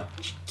is not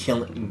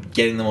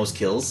getting the most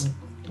kills.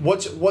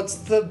 What's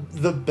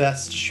the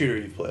best shooter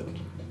you've played?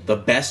 The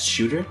best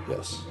shooter?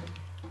 Yes.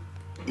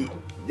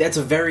 That's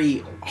a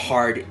very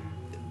hard.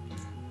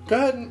 Go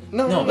ahead.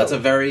 No. That's a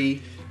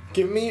very.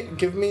 Give me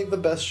the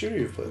best shooter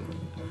you've played.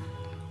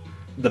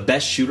 The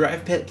best shooter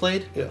I've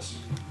played? Yes.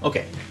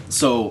 Okay,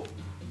 so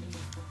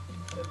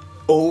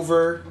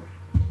over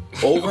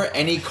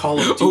any Call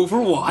of Duty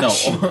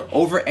Overwatch. No,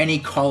 over any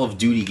Call of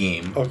Duty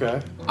game.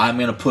 Okay. I'm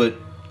gonna put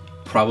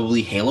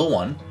probably Halo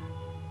 1.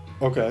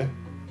 Okay.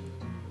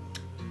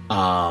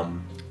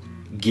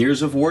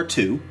 Gears of War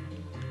 2,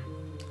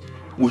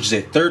 which is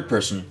a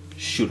third-person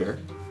shooter.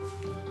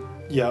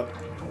 Yep.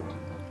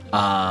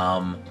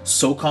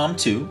 SOCOM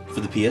 2 for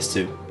the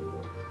PS2.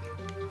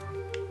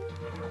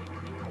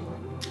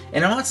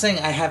 And I'm not saying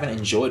I haven't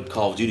enjoyed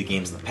Call of Duty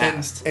games in the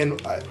past.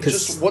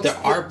 Because there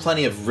are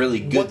plenty of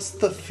really good... What's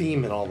the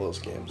theme in all those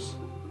games?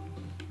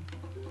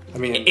 I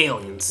mean...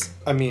 Aliens.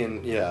 I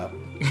mean, yeah.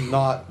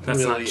 Not That's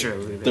really... not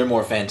true. They're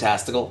more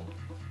fantastical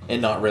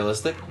and not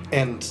realistic.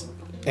 And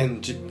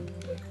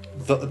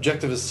the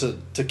objective is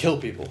to kill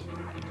people.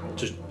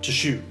 To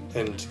shoot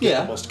and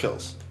get the most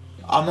kills.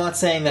 I'm not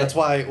saying That's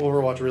why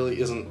Overwatch really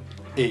isn't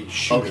a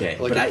shooter. Okay,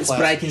 like but a I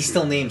classic can shooter.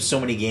 still name so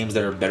many games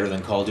that are better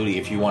than Call of Duty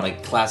if you want to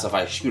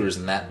classify shooters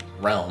in that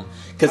realm.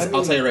 Because I I'll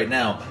mean- tell you right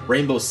now,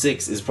 Rainbow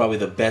Six is probably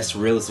the best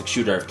realistic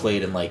shooter I've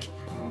played in like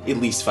at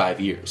least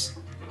 5 years.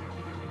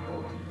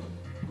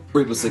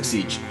 Rainbow Six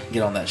Siege,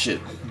 get on that shit.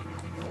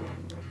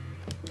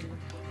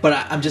 But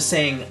I'm just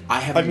saying, I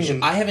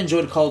have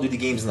enjoyed Call of Duty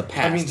games in the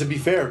past. I mean, to be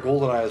fair,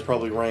 GoldenEye is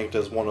probably ranked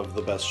as one of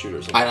the best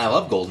shooters. And I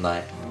love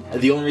GoldenEye.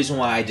 The only reason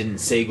why I didn't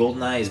say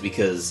GoldenEye is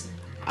because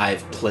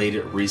I've played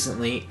it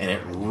recently, and it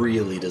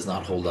really does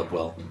not hold up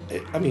well.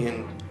 I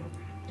mean,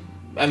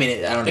 I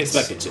don't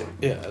expect it to.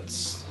 Yeah,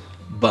 it's.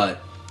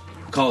 But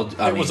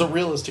It was a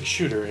realistic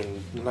shooter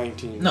in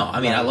 19. No,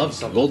 I mean, I love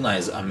GoldenEye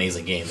is an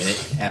amazing game, and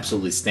it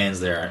absolutely stands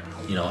there.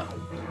 You know,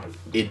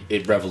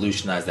 it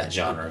revolutionized that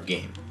genre of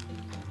game.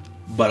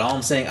 But all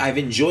I'm saying, I've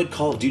enjoyed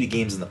Call of Duty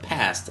games in the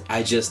past.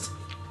 I just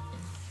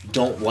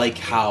don't like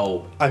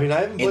how I mean,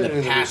 I haven't in played the any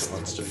of the past recent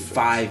ones, to be fair.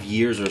 5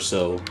 years or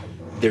so,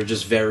 they're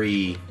just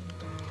very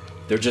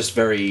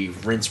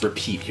rinse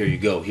repeat. Here you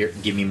go. Here,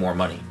 give me more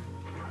money.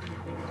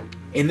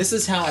 And this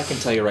is how I can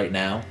tell you right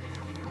now.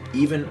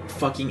 Even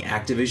fucking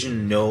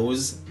Activision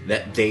knows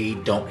that they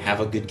don't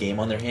have a good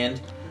game on their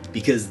hand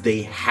because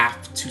they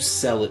have to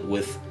sell it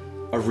with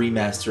a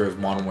remaster of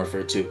Modern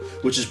Warfare 2,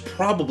 which is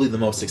probably the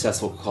most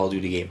successful Call of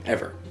Duty game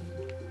ever.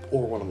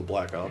 Or one of the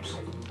Black Ops.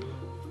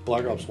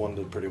 Black Ops 1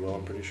 did pretty well,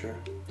 I'm pretty sure.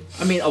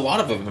 I mean, a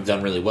lot of them have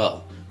done really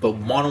well, but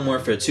Modern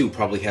Warfare 2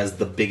 probably has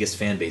the biggest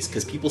fan base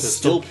because people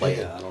still play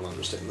it. Yeah, I don't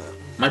understand that.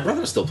 My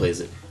brother still plays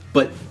it.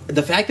 But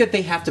the fact that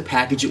they have to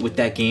package it with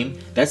that game,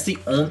 that's the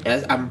only...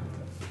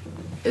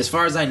 As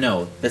far as I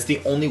know, that's the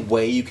only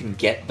way you can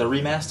get the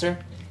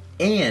remaster,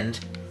 and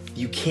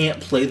you can't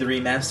play the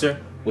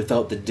remaster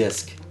without the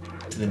disc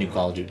to the new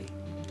Call of Duty.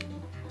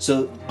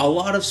 So, a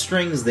lot of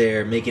strings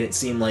there, making it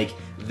seem like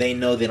they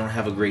know they don't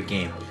have a great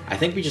game. I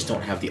think we just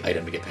don't have the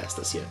item to get past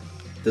this yet.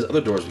 There's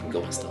other doors we can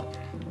go in still.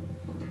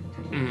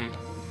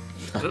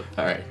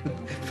 Alright.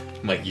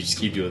 Mike, you just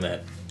keep doing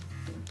that.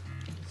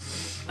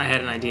 I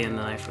had an idea and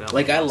then I forgot.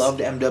 Like, I loved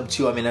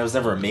MW2. I mean, it was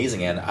never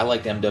amazing, and I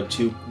liked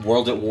MW2.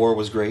 World at War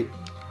was great.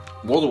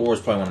 World at War is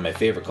probably one of my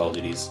favorite Call of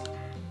Duties.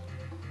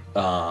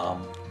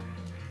 But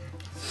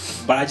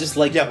I just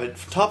like... Yeah, but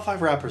top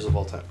 5 rappers of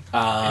all time.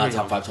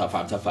 Top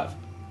five.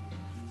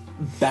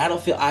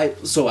 Battlefield...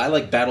 I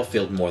like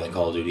Battlefield more than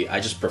Call of Duty. I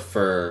just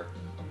prefer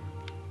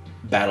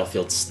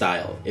Battlefield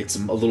style. It's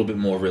a little bit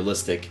more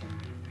realistic.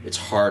 It's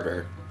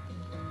harder.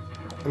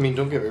 I mean,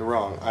 don't get me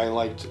wrong. I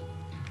liked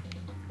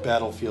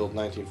Battlefield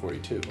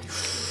 1942.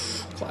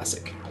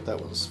 Classic.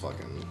 That was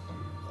fucking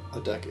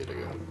a decade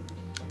ago.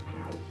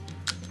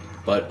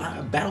 But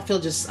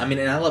Battlefield just... I mean,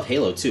 and I love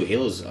Halo, too.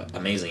 Halo's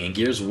amazing. And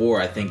Gears of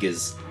War, I think,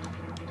 is...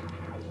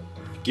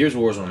 Gears of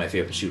War is one of my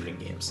favorite shooting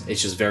games.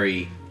 It's just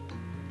very...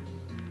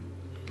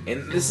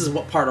 And this is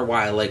what part of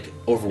why I like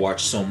Overwatch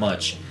so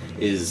much,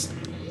 is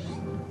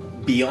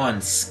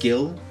beyond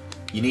skill,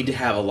 you need to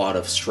have a lot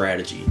of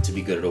strategy to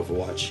be good at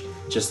Overwatch.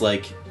 Just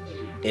like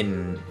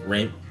in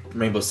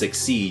Rainbow Six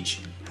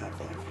Siege,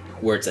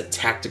 where it's a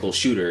tactical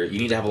shooter, you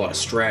need to have a lot of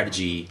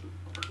strategy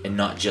and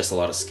not just a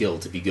lot of skill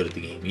to be good at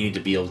the game. You need to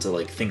be able to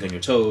like think on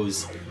your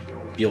toes,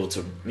 be able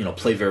to, you know,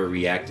 play very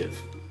reactive.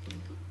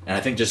 And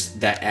I think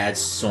just that adds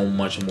so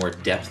much more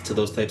depth to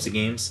those types of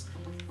games,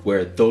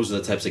 where those are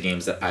the types of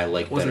games that I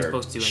like Wasn't better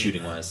supposed to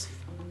shooting wise.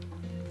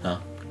 Huh?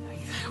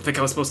 I don't think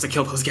I was supposed to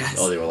kill those guys.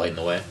 Oh, they were lighting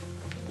the way?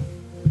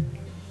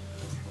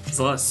 There's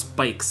a lot of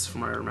spikes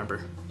from what I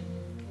remember.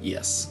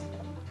 Yes.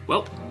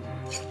 Well,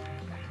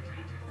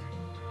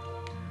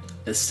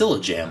 It's still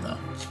a jam though.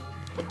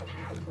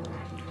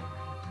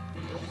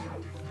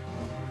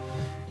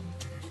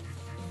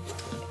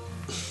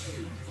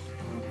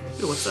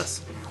 ooh, what's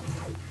this?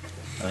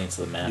 I think it's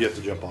the map. You have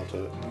to jump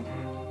onto it.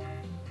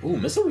 Ooh,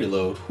 missile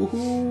reload.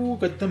 Ooh,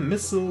 got the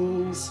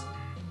missiles.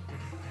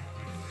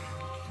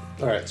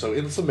 Alright, so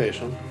in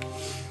summation,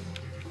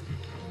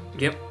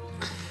 Yep.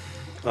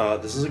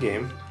 this is a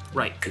game.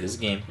 Right. It is a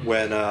game.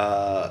 When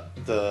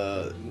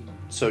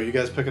So you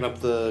guys picking up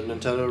the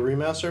Nintendo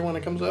remaster when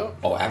it comes out?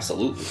 Oh,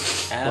 absolutely.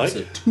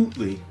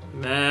 Absolutely.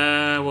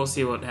 We'll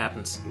see what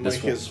happens.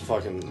 Mike is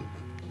fucking...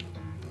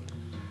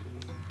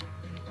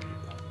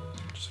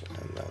 Just gonna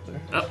end that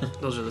there. Oh,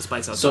 those are the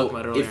spikes I was So, talking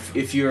about earlier.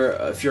 if you're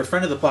a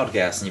friend of the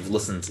podcast and you've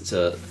listened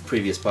to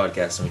previous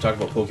podcasts, and we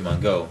talked about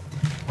Pokemon Go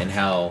and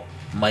how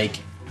Mike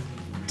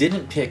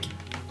didn't pick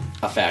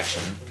a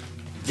faction,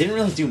 didn't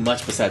really do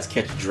much besides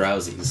catch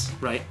drowsies.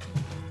 Right.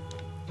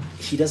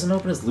 He doesn't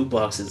open his loot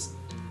boxes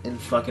in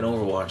fucking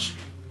Overwatch.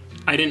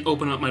 I didn't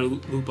open up my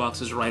loot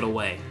boxes right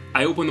away.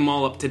 I opened them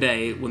all up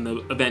today when the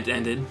event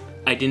ended.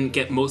 I didn't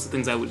get most of the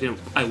things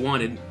I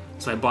wanted,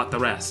 so I bought the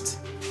rest.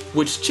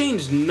 Which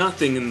changed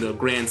nothing in the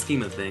grand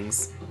scheme of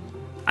things.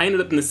 I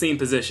ended up in the same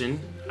position.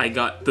 I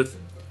got the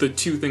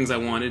two things I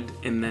wanted,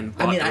 and then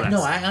bought the rest.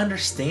 I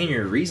understand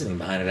your reasoning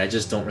behind it. I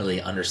just don't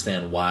really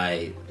understand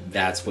why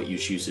that's what you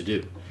choose to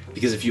do.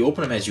 Because if you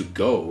open them as you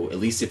go, at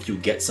least if you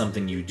get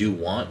something you do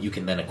want, you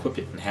can then equip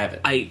it and have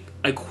it. I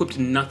equipped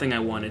nothing I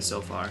wanted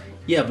so far.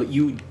 Yeah, but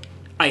you...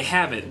 I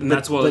have it, and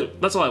But-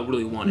 that's all I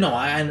really wanted. No,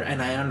 I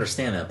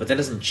understand that, but that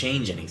doesn't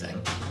change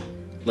anything.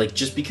 Like,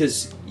 just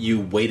because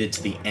you waited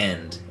to the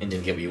end and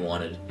didn't get what you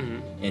wanted,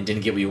 and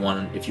didn't get what you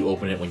wanted if you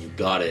opened it when you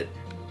got it,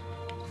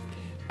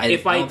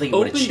 If I I don't think it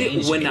would've opened it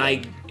changed when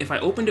anything. if I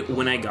opened it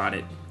when I got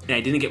it and I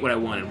didn't get what I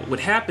wanted, what would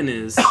happen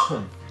is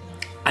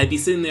I'd be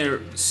sitting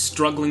there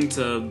struggling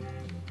to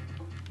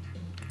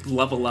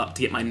level up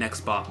to get my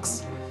next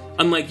box.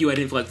 Unlike you, I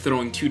didn't feel like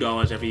throwing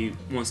 $2 every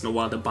once in a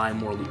while to buy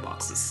more loot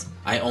boxes.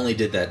 I only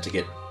did that to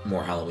get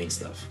more Halloween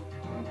stuff.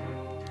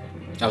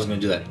 I was going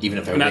to do that even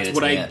if I And waited to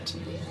the end.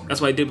 That's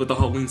what I did with the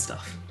Halloween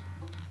stuff.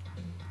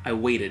 I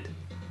waited.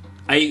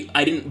 I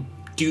didn't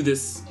do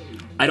this.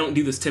 I don't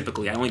do this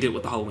typically. I only did it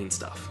with the Halloween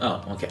stuff.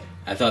 Oh, okay.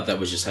 I thought that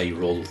was just how you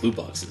rolled with loot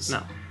boxes. No.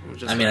 It was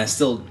just I mean, I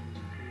still...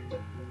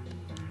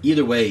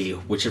 Either way,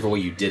 whichever way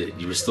you did it,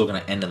 you were still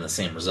going to end in the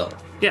same result.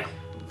 yeah.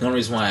 The only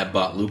reason why I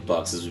bought loot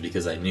boxes was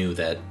because I knew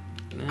that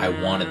I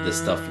wanted this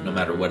stuff no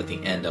matter what at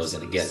the end I was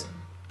going to get it.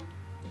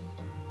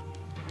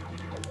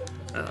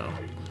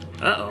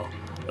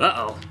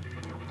 Uh-oh.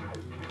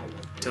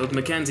 Toad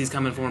Mackenzie's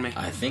coming for me.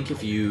 I think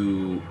if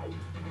you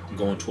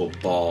go into a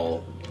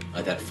ball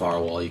at that far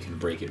wall, you can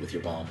break it with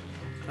your bomb.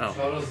 Oh.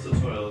 How does the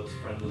toilets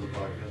friend of the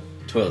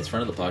podcast? Toilet's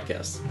friend of the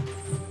podcast.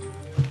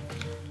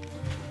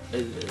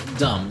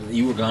 Dom,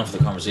 you were gone for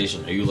the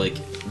conversation. Are you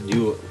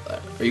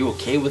are you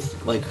okay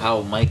with like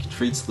how Mike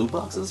treats loot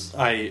boxes?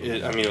 I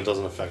mean, it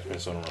doesn't affect me,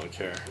 so I don't really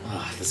care.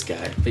 Ah, this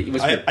guy. But he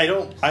was I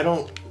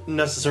don't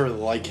necessarily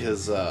like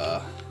his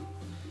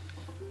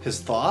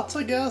thoughts,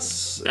 I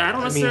guess. I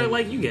don't necessarily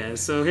like you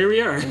guys, so here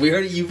we are.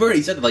 You've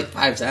already said it like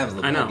 5 times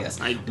on the I know. podcast.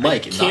 I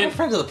Mike, not a can't-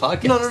 friend of the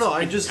podcast. No.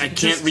 I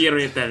can't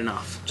reiterate that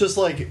enough. Just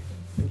like,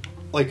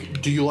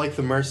 do you like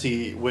the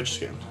Mercy witch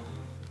skin?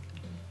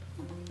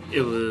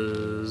 It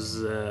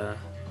was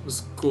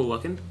cool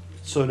looking.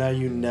 So now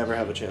you never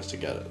have a chance to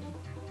get it.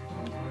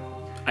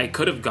 I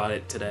could have got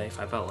it today if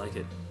I felt like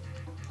it.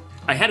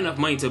 I had enough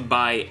money to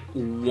buy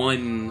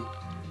one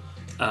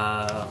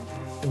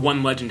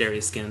legendary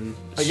skin.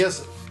 I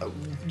guess,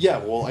 yeah.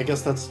 Well, I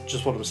guess that's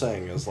just what I'm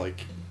saying. Is like,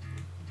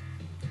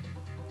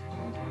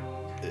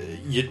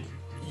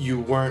 you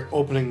weren't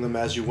opening them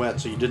as you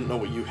went, so you didn't know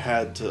what you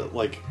had to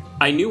like.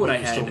 I knew what I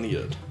you had. still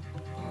needed.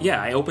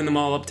 Yeah, I opened them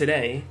all up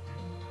today,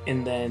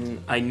 and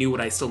then I knew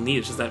what I still needed.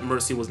 It's just that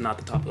Mercy was not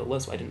the top of the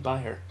list, so I didn't buy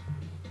her.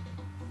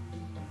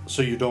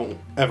 So you don't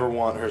ever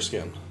want her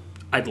skin,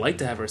 I'd like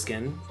to have her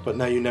skin. but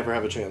now you never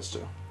have a chance to.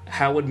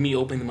 How would me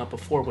opening them up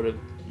before would have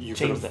You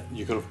could changed have that?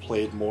 you could have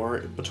played more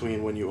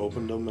between when you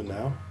opened them and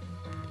now.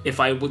 If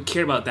I would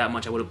care about that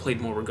much, I would have played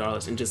more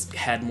regardless and just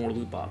had more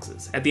loot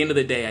boxes. At the end of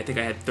the day, I think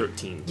I had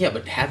 13. Yeah,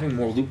 but having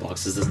more loot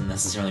boxes doesn't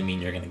necessarily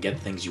mean you're going to get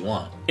things you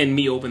want. And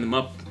me opening them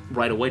up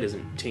right away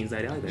doesn't change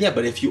that either. Yeah,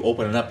 but if you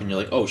open it up and you're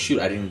like, oh shoot,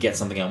 I didn't get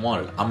something I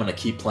wanted, I'm going to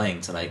keep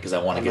playing tonight because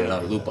I want to get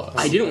another loot box.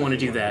 I didn't want to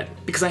do that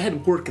because I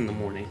had work in the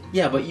morning.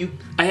 Yeah, but you...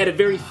 I had a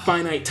very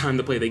finite time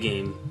to play the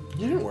game.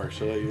 You didn't work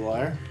today, you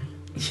liar.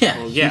 Yeah.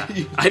 Well, yeah,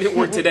 I didn't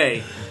work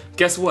today.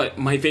 Guess what?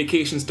 My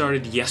vacation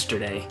started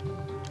yesterday.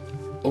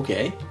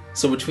 Okay.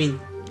 So between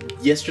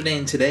yesterday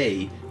and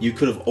today, you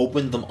could have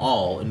opened them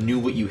all and knew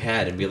what you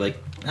had and be like,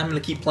 I'm going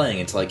to keep playing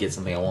until I get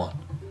something I want.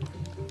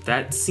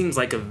 That seems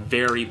like a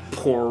very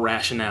poor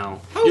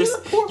rationale. How is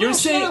it poor you're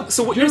rationale? saying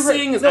so. What You're you're right.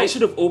 saying is No. I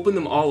should have opened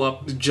them all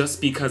up just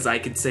because I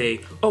could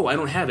say, "Oh, I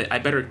don't have it. I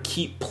better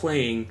keep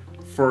playing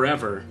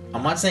forever."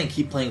 I'm not saying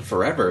keep playing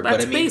forever, That's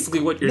but I mean... basically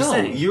what you're no,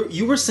 saying.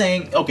 you were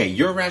saying... Okay,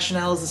 your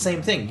rationale is the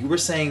same thing. You were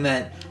saying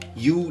that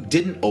you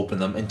didn't open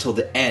them until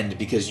the end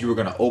because you were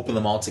going to open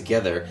them all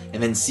together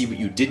and then see what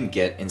you didn't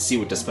get and see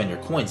what to spend your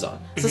coins on.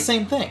 It's the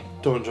same thing.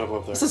 Don't jump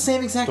up there. It's the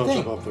same exact Don't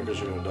thing. jump up there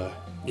because you're gonna die.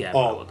 Yeah.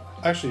 Oh,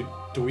 actually,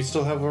 do we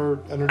still have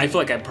our energy? I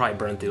feel like I probably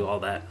burned through all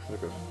that.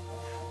 Okay.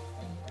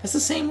 It's the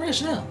same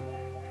rationale.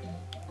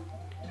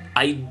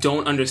 I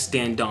don't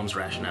understand Dom's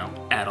rationale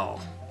at all.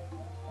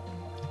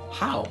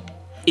 How?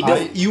 It I-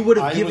 doesn't- You would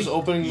I have given. was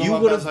opening them You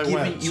up would as have I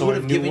given. went, You so would I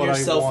have knew given what I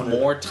yourself wanted.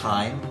 more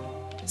time.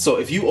 So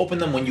if you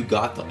opened them when you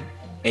got them,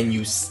 and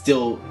you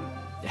still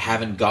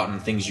haven't gotten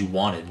things you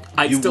wanted,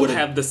 I'd you still would've-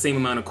 have the same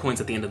amount of coins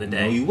at the end of the No,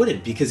 day. you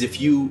wouldn't, because if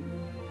you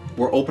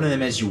were opening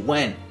them as you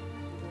went,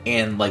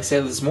 and like say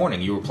this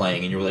morning you were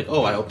playing and you were like,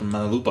 oh, I opened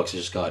my loot box I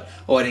just got.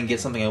 Oh, I didn't get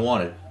something I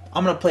wanted.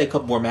 I'm gonna play a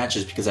couple more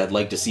matches because I'd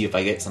like to see if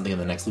I get something in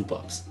the next loot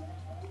box.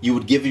 You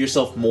would give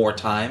yourself more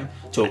time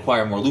to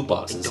acquire more loot I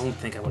boxes. don't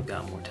think I would have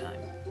got more time.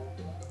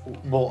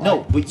 Well,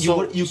 No, but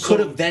you so- could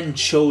have then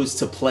chose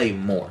to play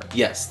more.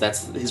 Yes,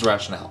 that's his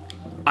rationale.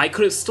 I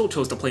could have still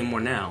chose to play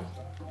more now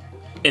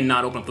and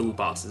not open up the loot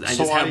boxes. I So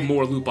just have I-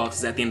 more loot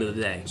boxes at the end of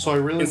the day. So I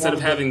really instead of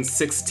wanted having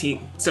 16,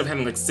 instead of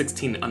having like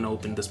 16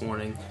 unopened this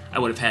morning, I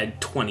would have had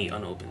 20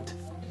 unopened.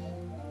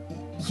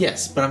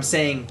 Yes, but I'm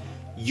saying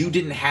you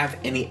didn't have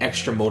any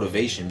extra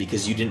motivation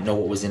because you didn't know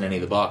what was in any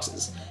of the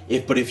boxes.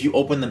 But if you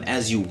opened them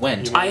as you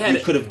went, I had-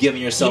 you could have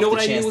given yourself You know the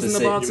what I chance knew was to in the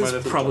say, You might boxes?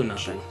 have to Probably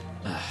touch it.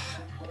 nothing.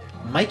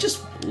 Mike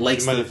just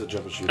likes You might to, have to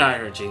jump and shoot. I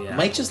heard you. Yeah.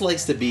 Mike just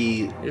likes to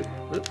be.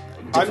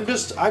 I'm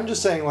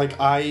just saying, like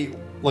I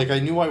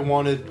knew I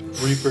wanted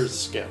Reaper's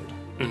skin.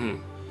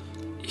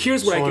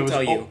 Here's what So I I can was-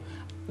 tell you.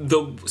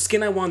 The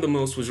skin I wanted the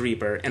most was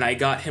Reaper, and I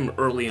got him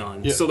early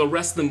on. Yeah. So the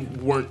rest of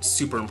them weren't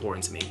super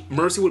important to me.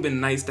 Mercy would have been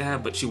nice to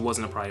have, but she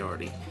wasn't a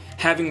priority.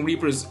 Having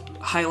Reaper's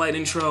highlight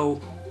intro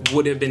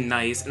would have been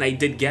nice, and I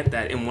did get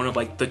that in one of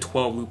like the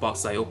 12 loot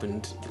boxes I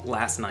opened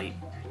last night.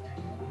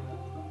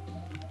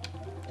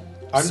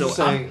 I'm So just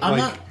saying,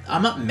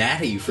 I'm not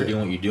mad at you for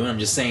doing what you're doing. I'm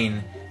just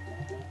saying,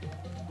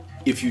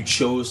 if you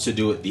chose to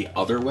do it the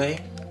other way,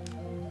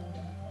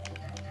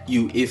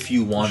 if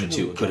you wanted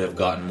to, could have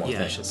gotten more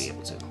Yeah, I things. should be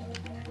able to.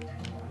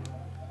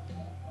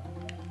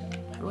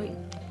 How do I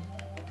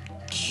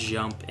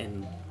jump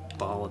and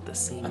ball at the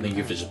same I think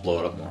you have to just blow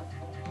it up more.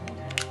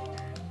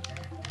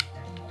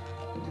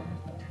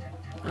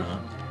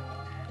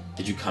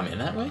 Did you come in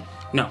that way?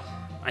 No,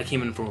 I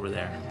came in from over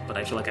there, but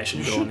I feel like I should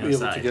you go on should the be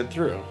other able to side. get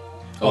through.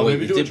 Oh, wait,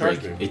 maybe it do a did charge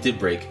break. beam. It did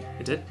break.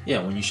 It did?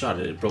 Yeah, when you shot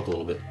it, it broke a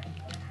little bit.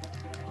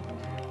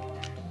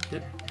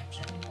 Yep.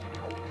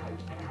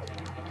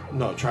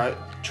 No, try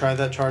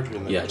that charge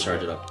beam. Yeah,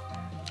 charge it up.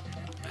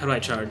 How do I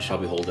charge?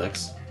 Probably hold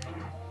X.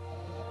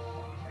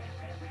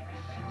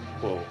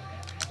 Whoa.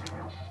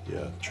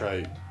 Yeah, try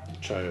it.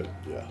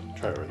 Yeah,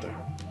 try it right there.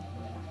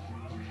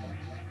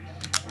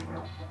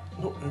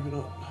 No, maybe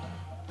not.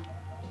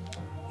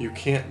 You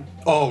can't.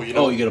 Oh, you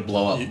know. Oh, you gotta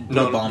blow up. Put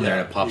a bomb there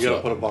and it pops You gotta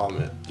up. put a bomb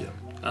in. Yeah.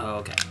 Oh,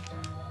 okay.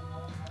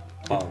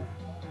 Bomb.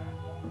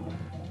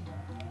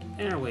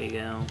 There we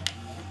go.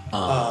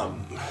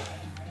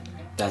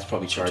 That's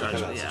probably charged. Charge,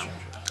 that's the yeah. charge.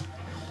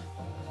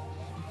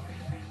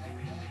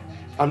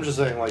 I'm just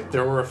saying, like,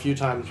 there were a few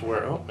times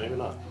where, oh, maybe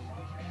not,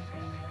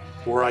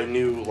 where I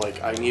knew,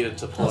 like, I needed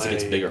to play. Once it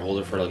gets bigger, hold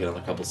it for like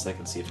another couple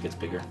seconds, see if it gets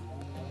bigger.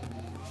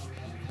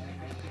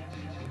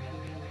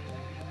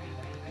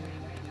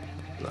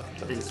 No,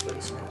 that's as big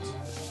as it goes.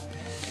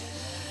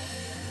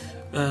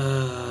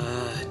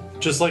 Uh,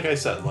 Just like I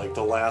said, like,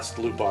 the last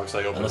loot box I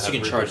opened Unless had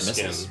you can Reaper's charge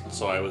skin, missiles.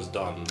 so I was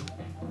done.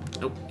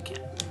 nope, you can't.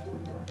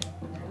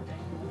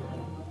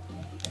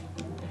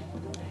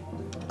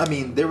 I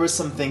mean, there were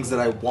some things that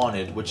I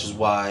wanted, which is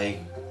why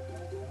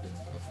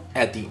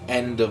at the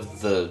end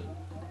of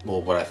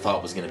what I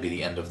thought was going to be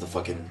the end of the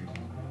fucking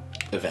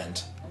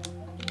event,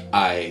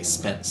 I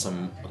spent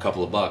a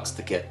couple of bucks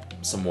to get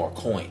some more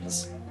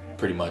coins.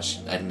 Pretty much,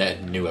 I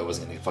knew I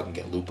wasn't going to fucking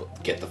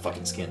get the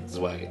fucking skins. That's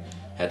why I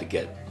had to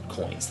get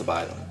coins to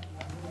buy them.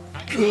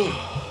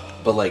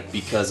 But like,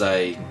 because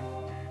I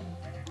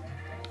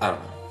don't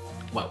know.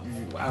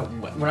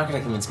 We're not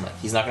gonna convince Mike.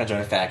 He's not gonna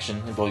join a faction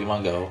in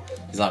Pokemon Go.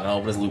 He's not gonna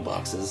open his loot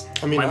boxes.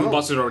 I mean, My I loot don't,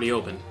 box is already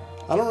open.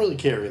 I don't really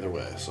care either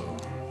way, so.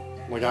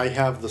 Like, I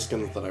have the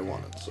skins that I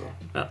wanted, so.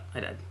 Oh, I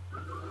died.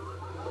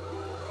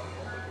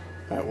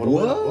 Alright, what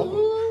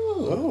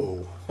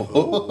Whoa.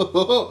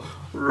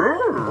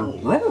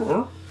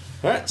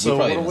 Alright, so what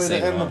probably a didn't way to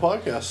say end the that.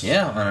 podcast.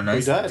 Yeah, on a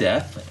nice died.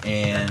 death,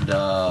 and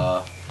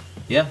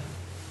yeah,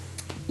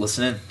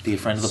 listen in, be a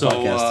friend of the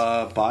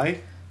podcast. Buy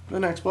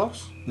an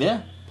Xbox,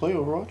 Yeah, play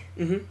Overwatch,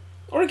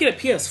 Or get a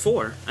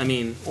PS4. I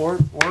mean, or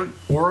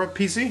a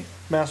PC,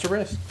 Master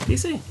Race.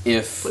 PC.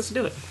 if Let's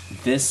do it.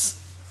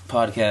 this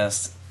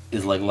podcast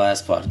is like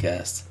last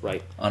podcast,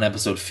 Right. on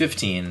episode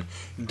 15,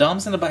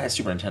 Dom's gonna buy a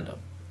Super Nintendo.